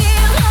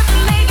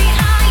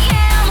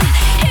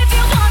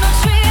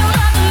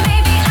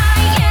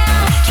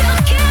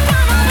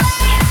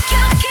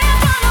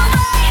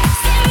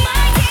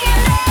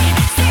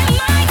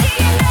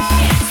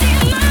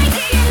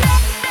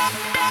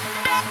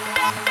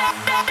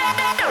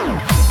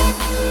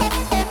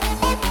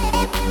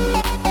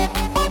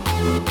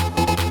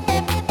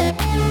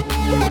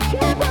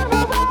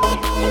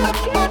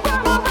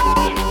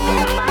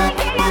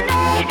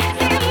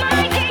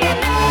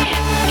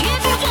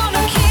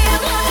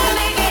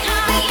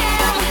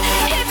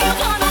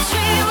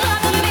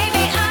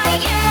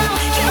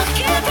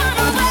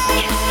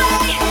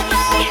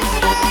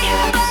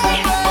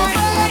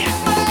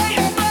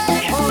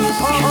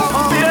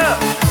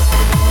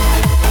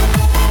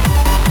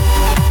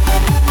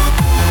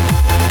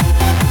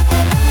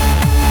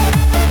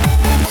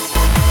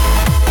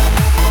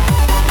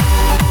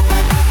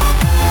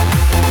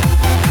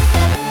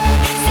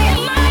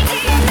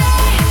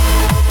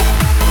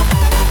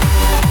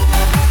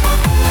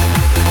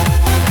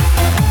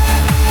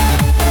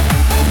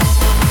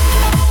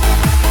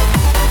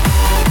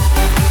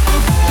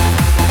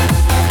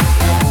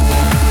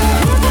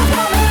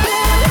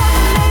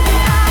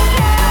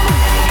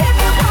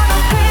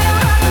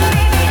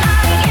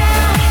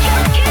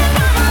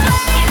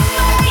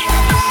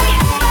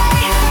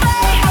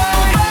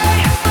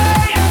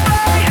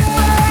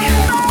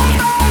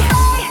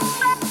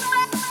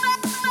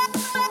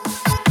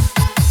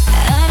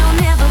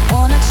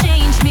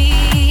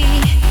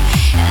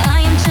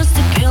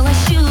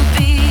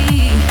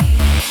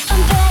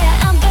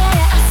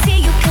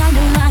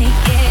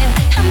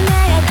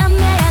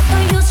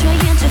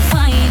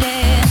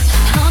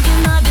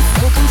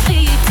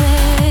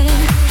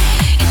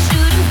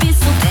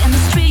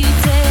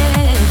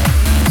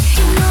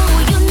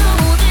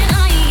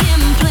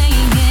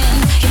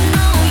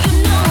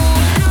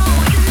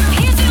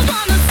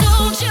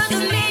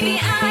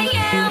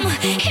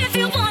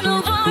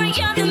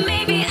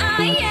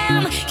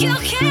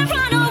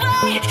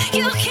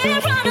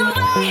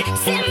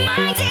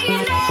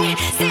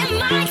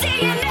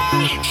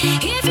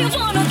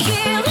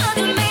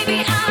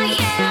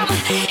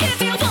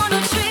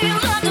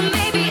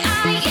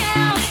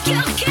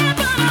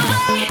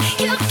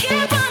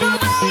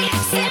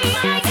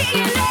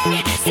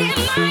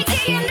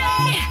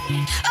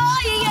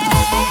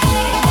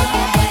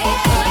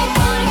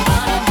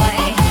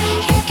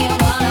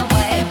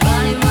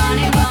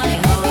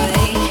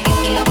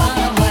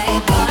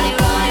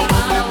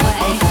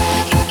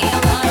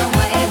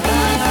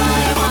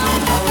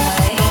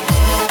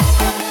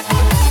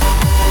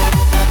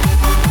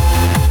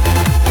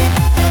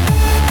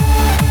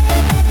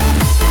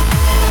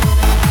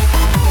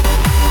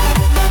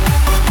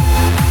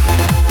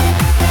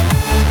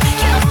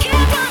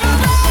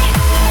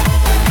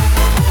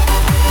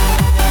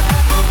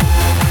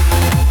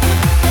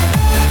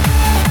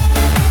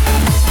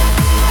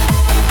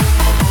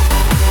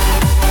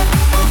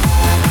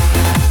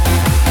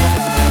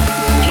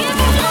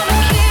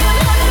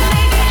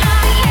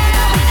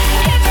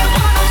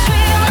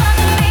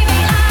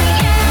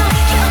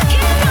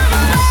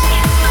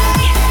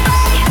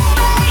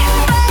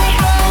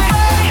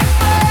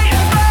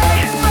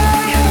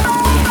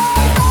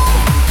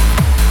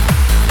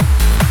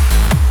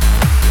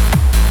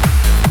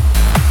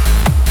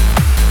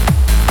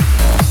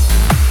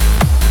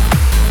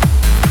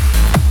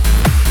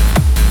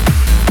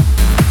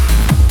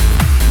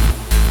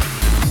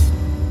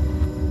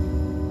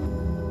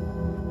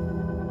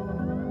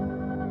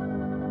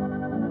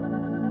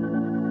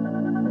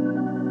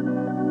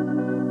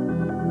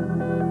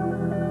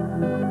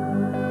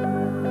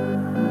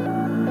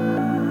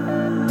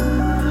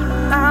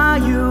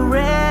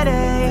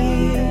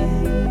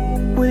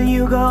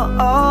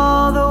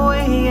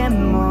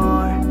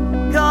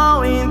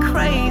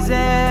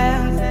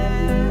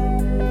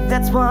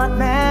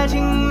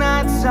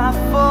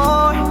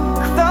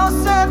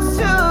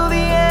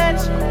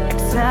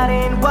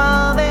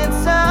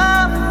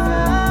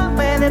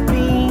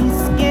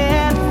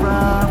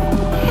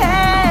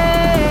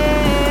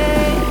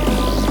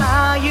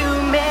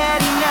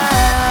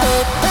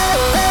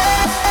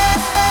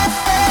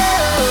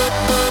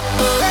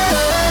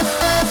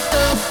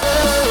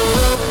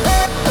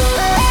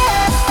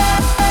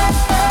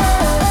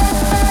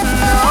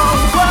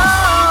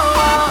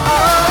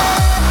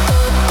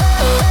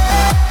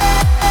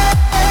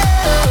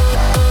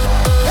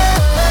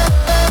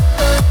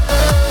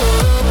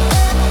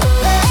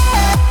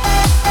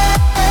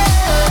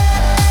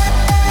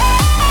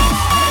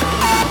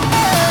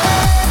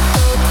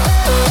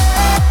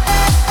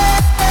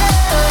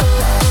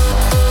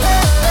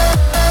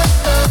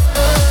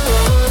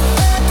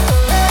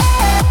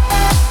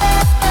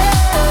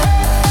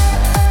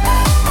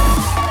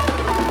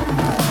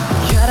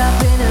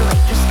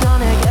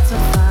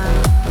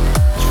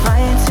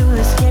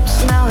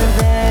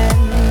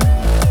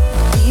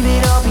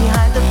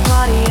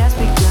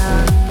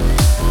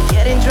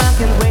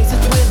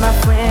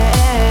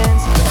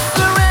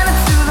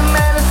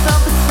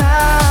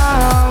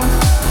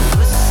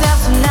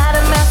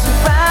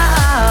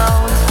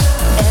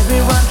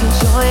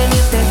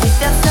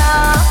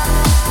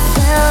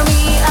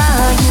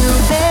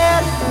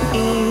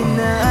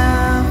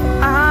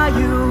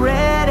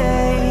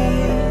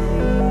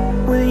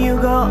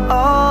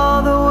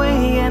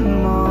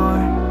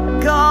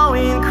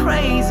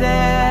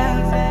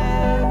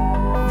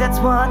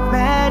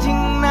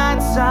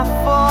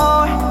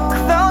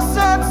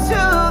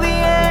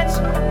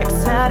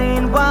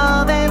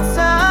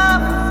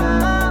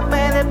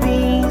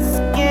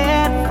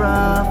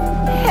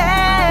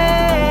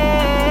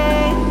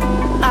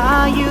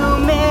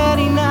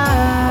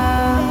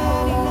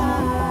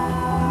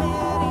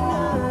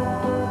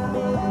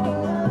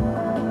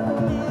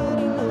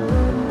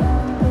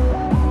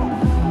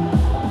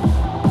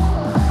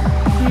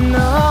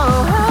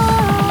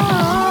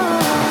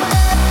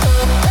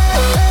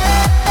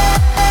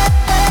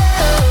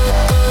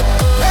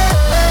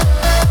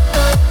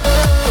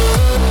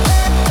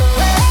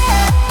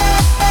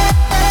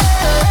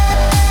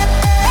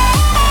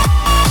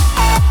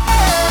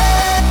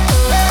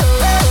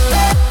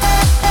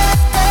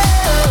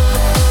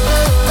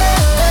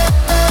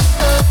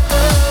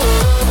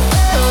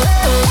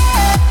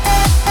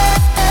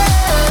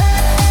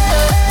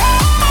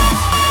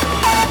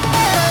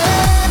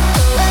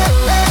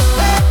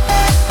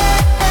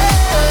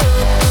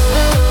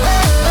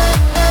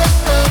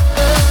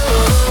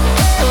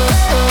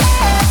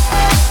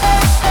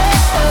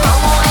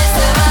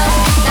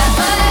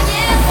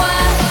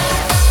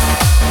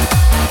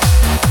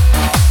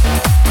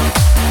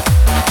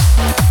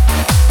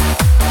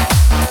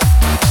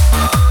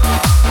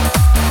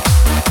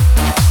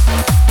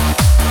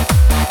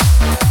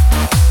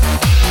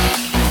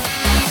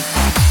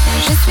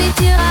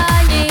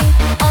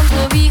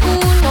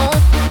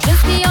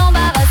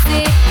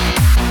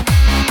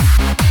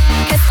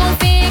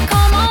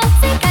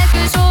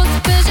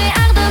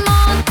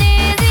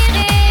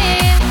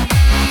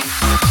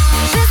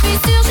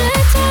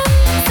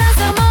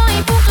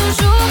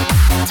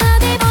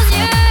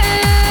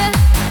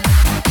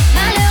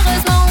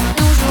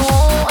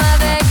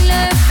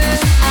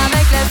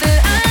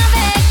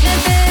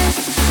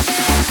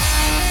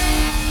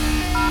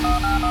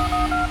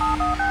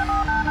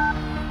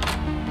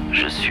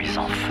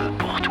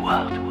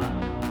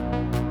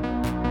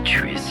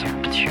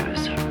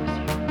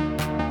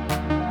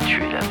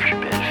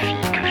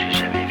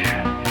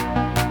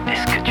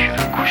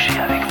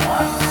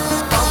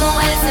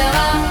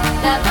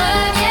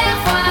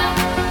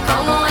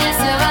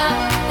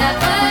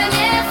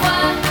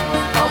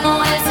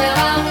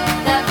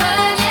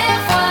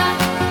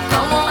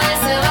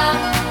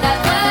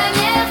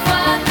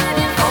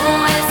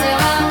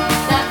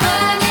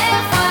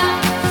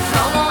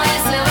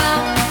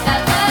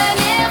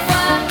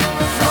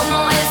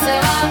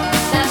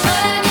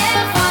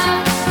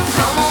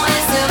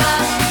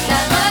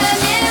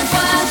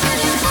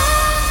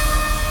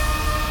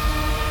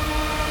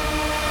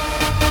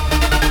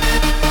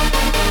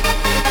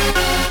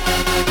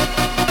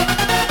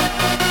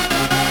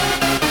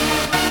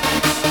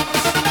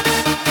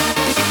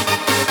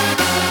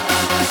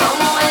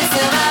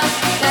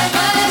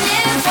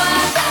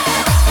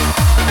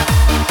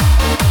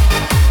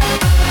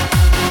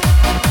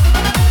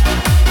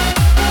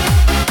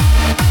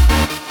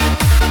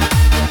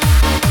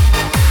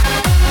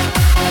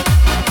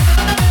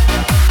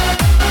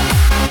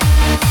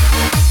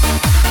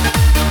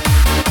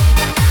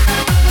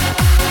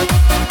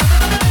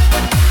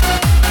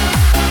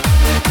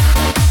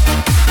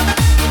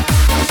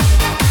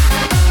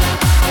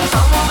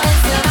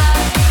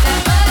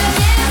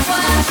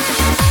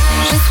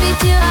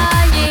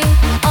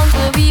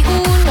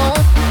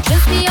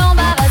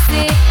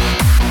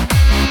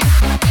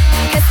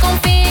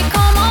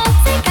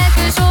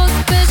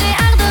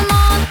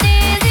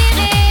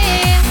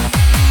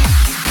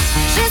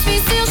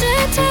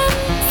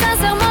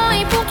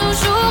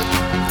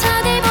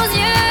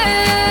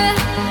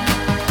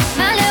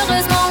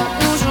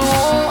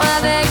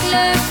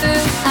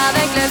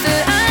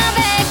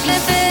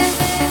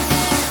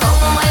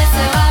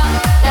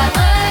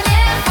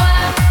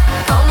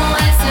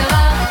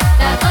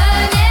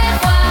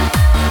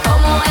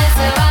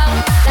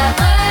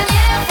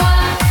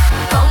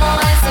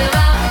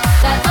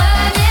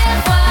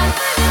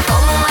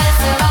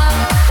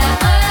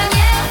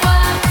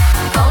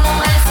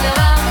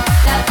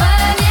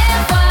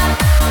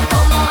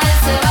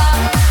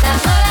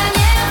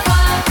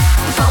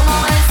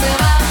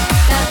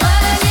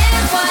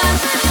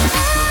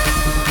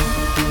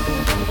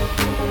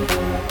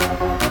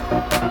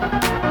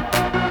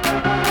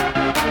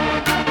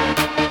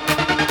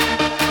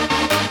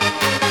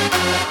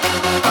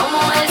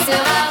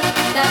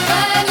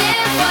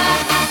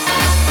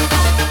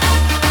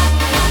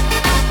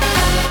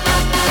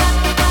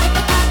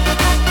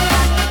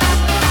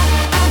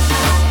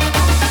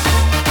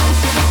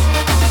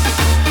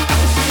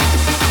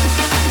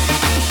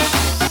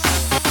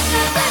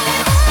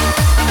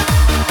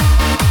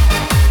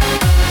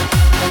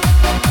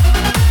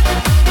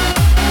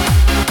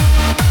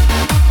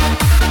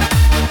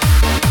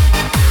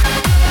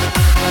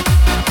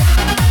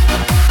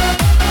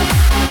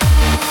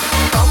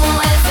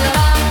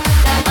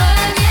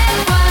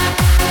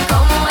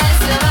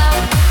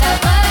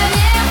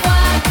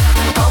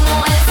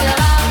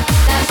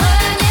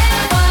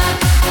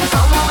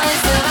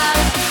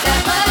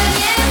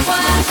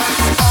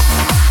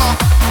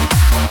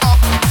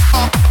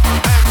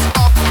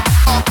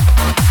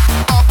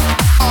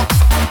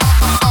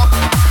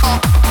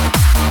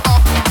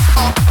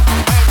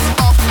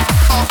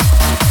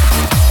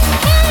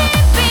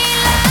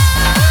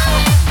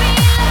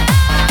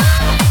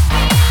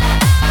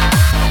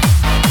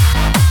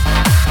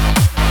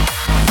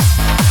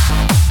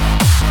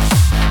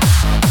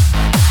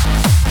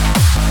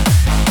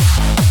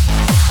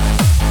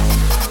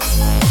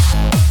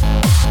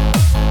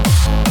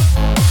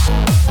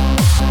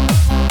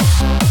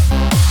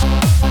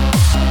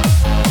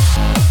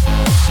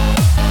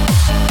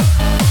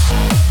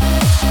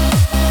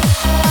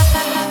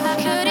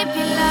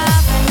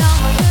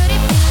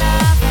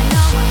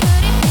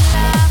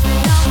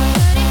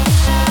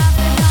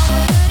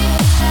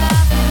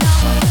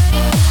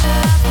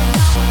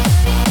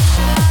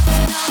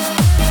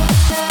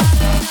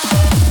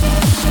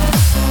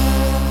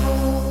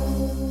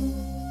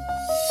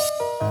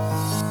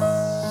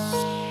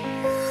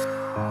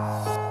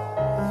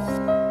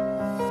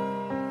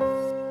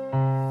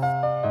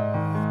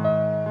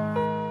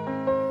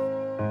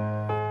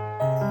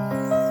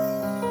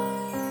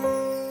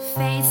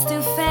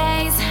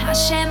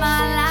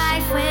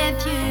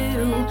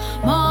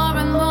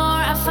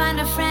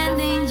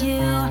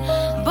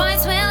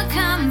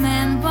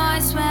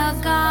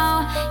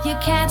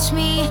catch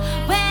me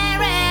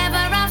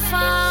wherever I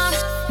fall.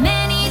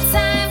 Many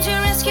times you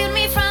rescued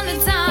me from the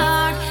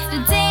dark.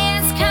 The day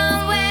has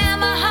come where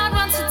my heart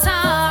wants to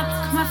talk.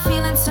 My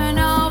feelings turn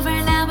over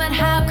now, but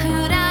how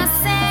could I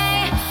say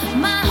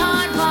my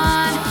heart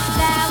won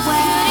that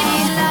way? Could it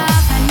be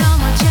love? I know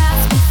we'll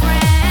just be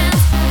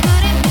friends.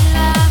 Could it be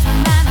love? I'm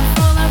not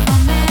full of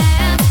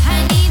romance. I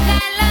need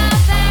that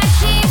love that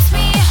keeps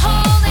me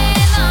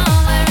holding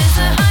on. Where is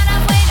the heart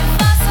I've waited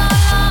for so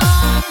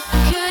long?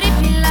 Could it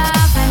be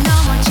love? I know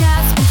we'll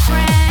just be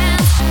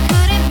friends.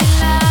 Could it be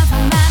love?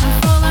 I'm not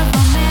full of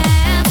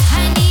romance.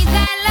 I need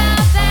that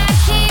love that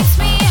keeps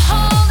me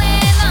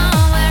holding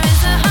on. Where is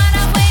the heart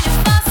I've waited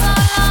for so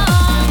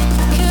long?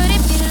 Could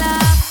it be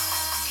love?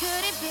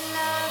 Could it be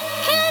love?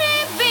 Could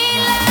it be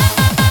love?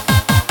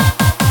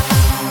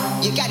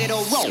 You got it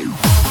all wrong.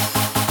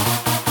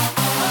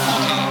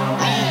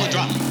 Roll the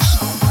drums.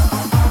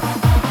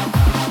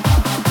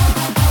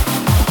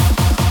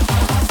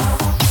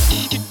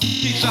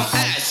 Keep some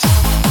ass.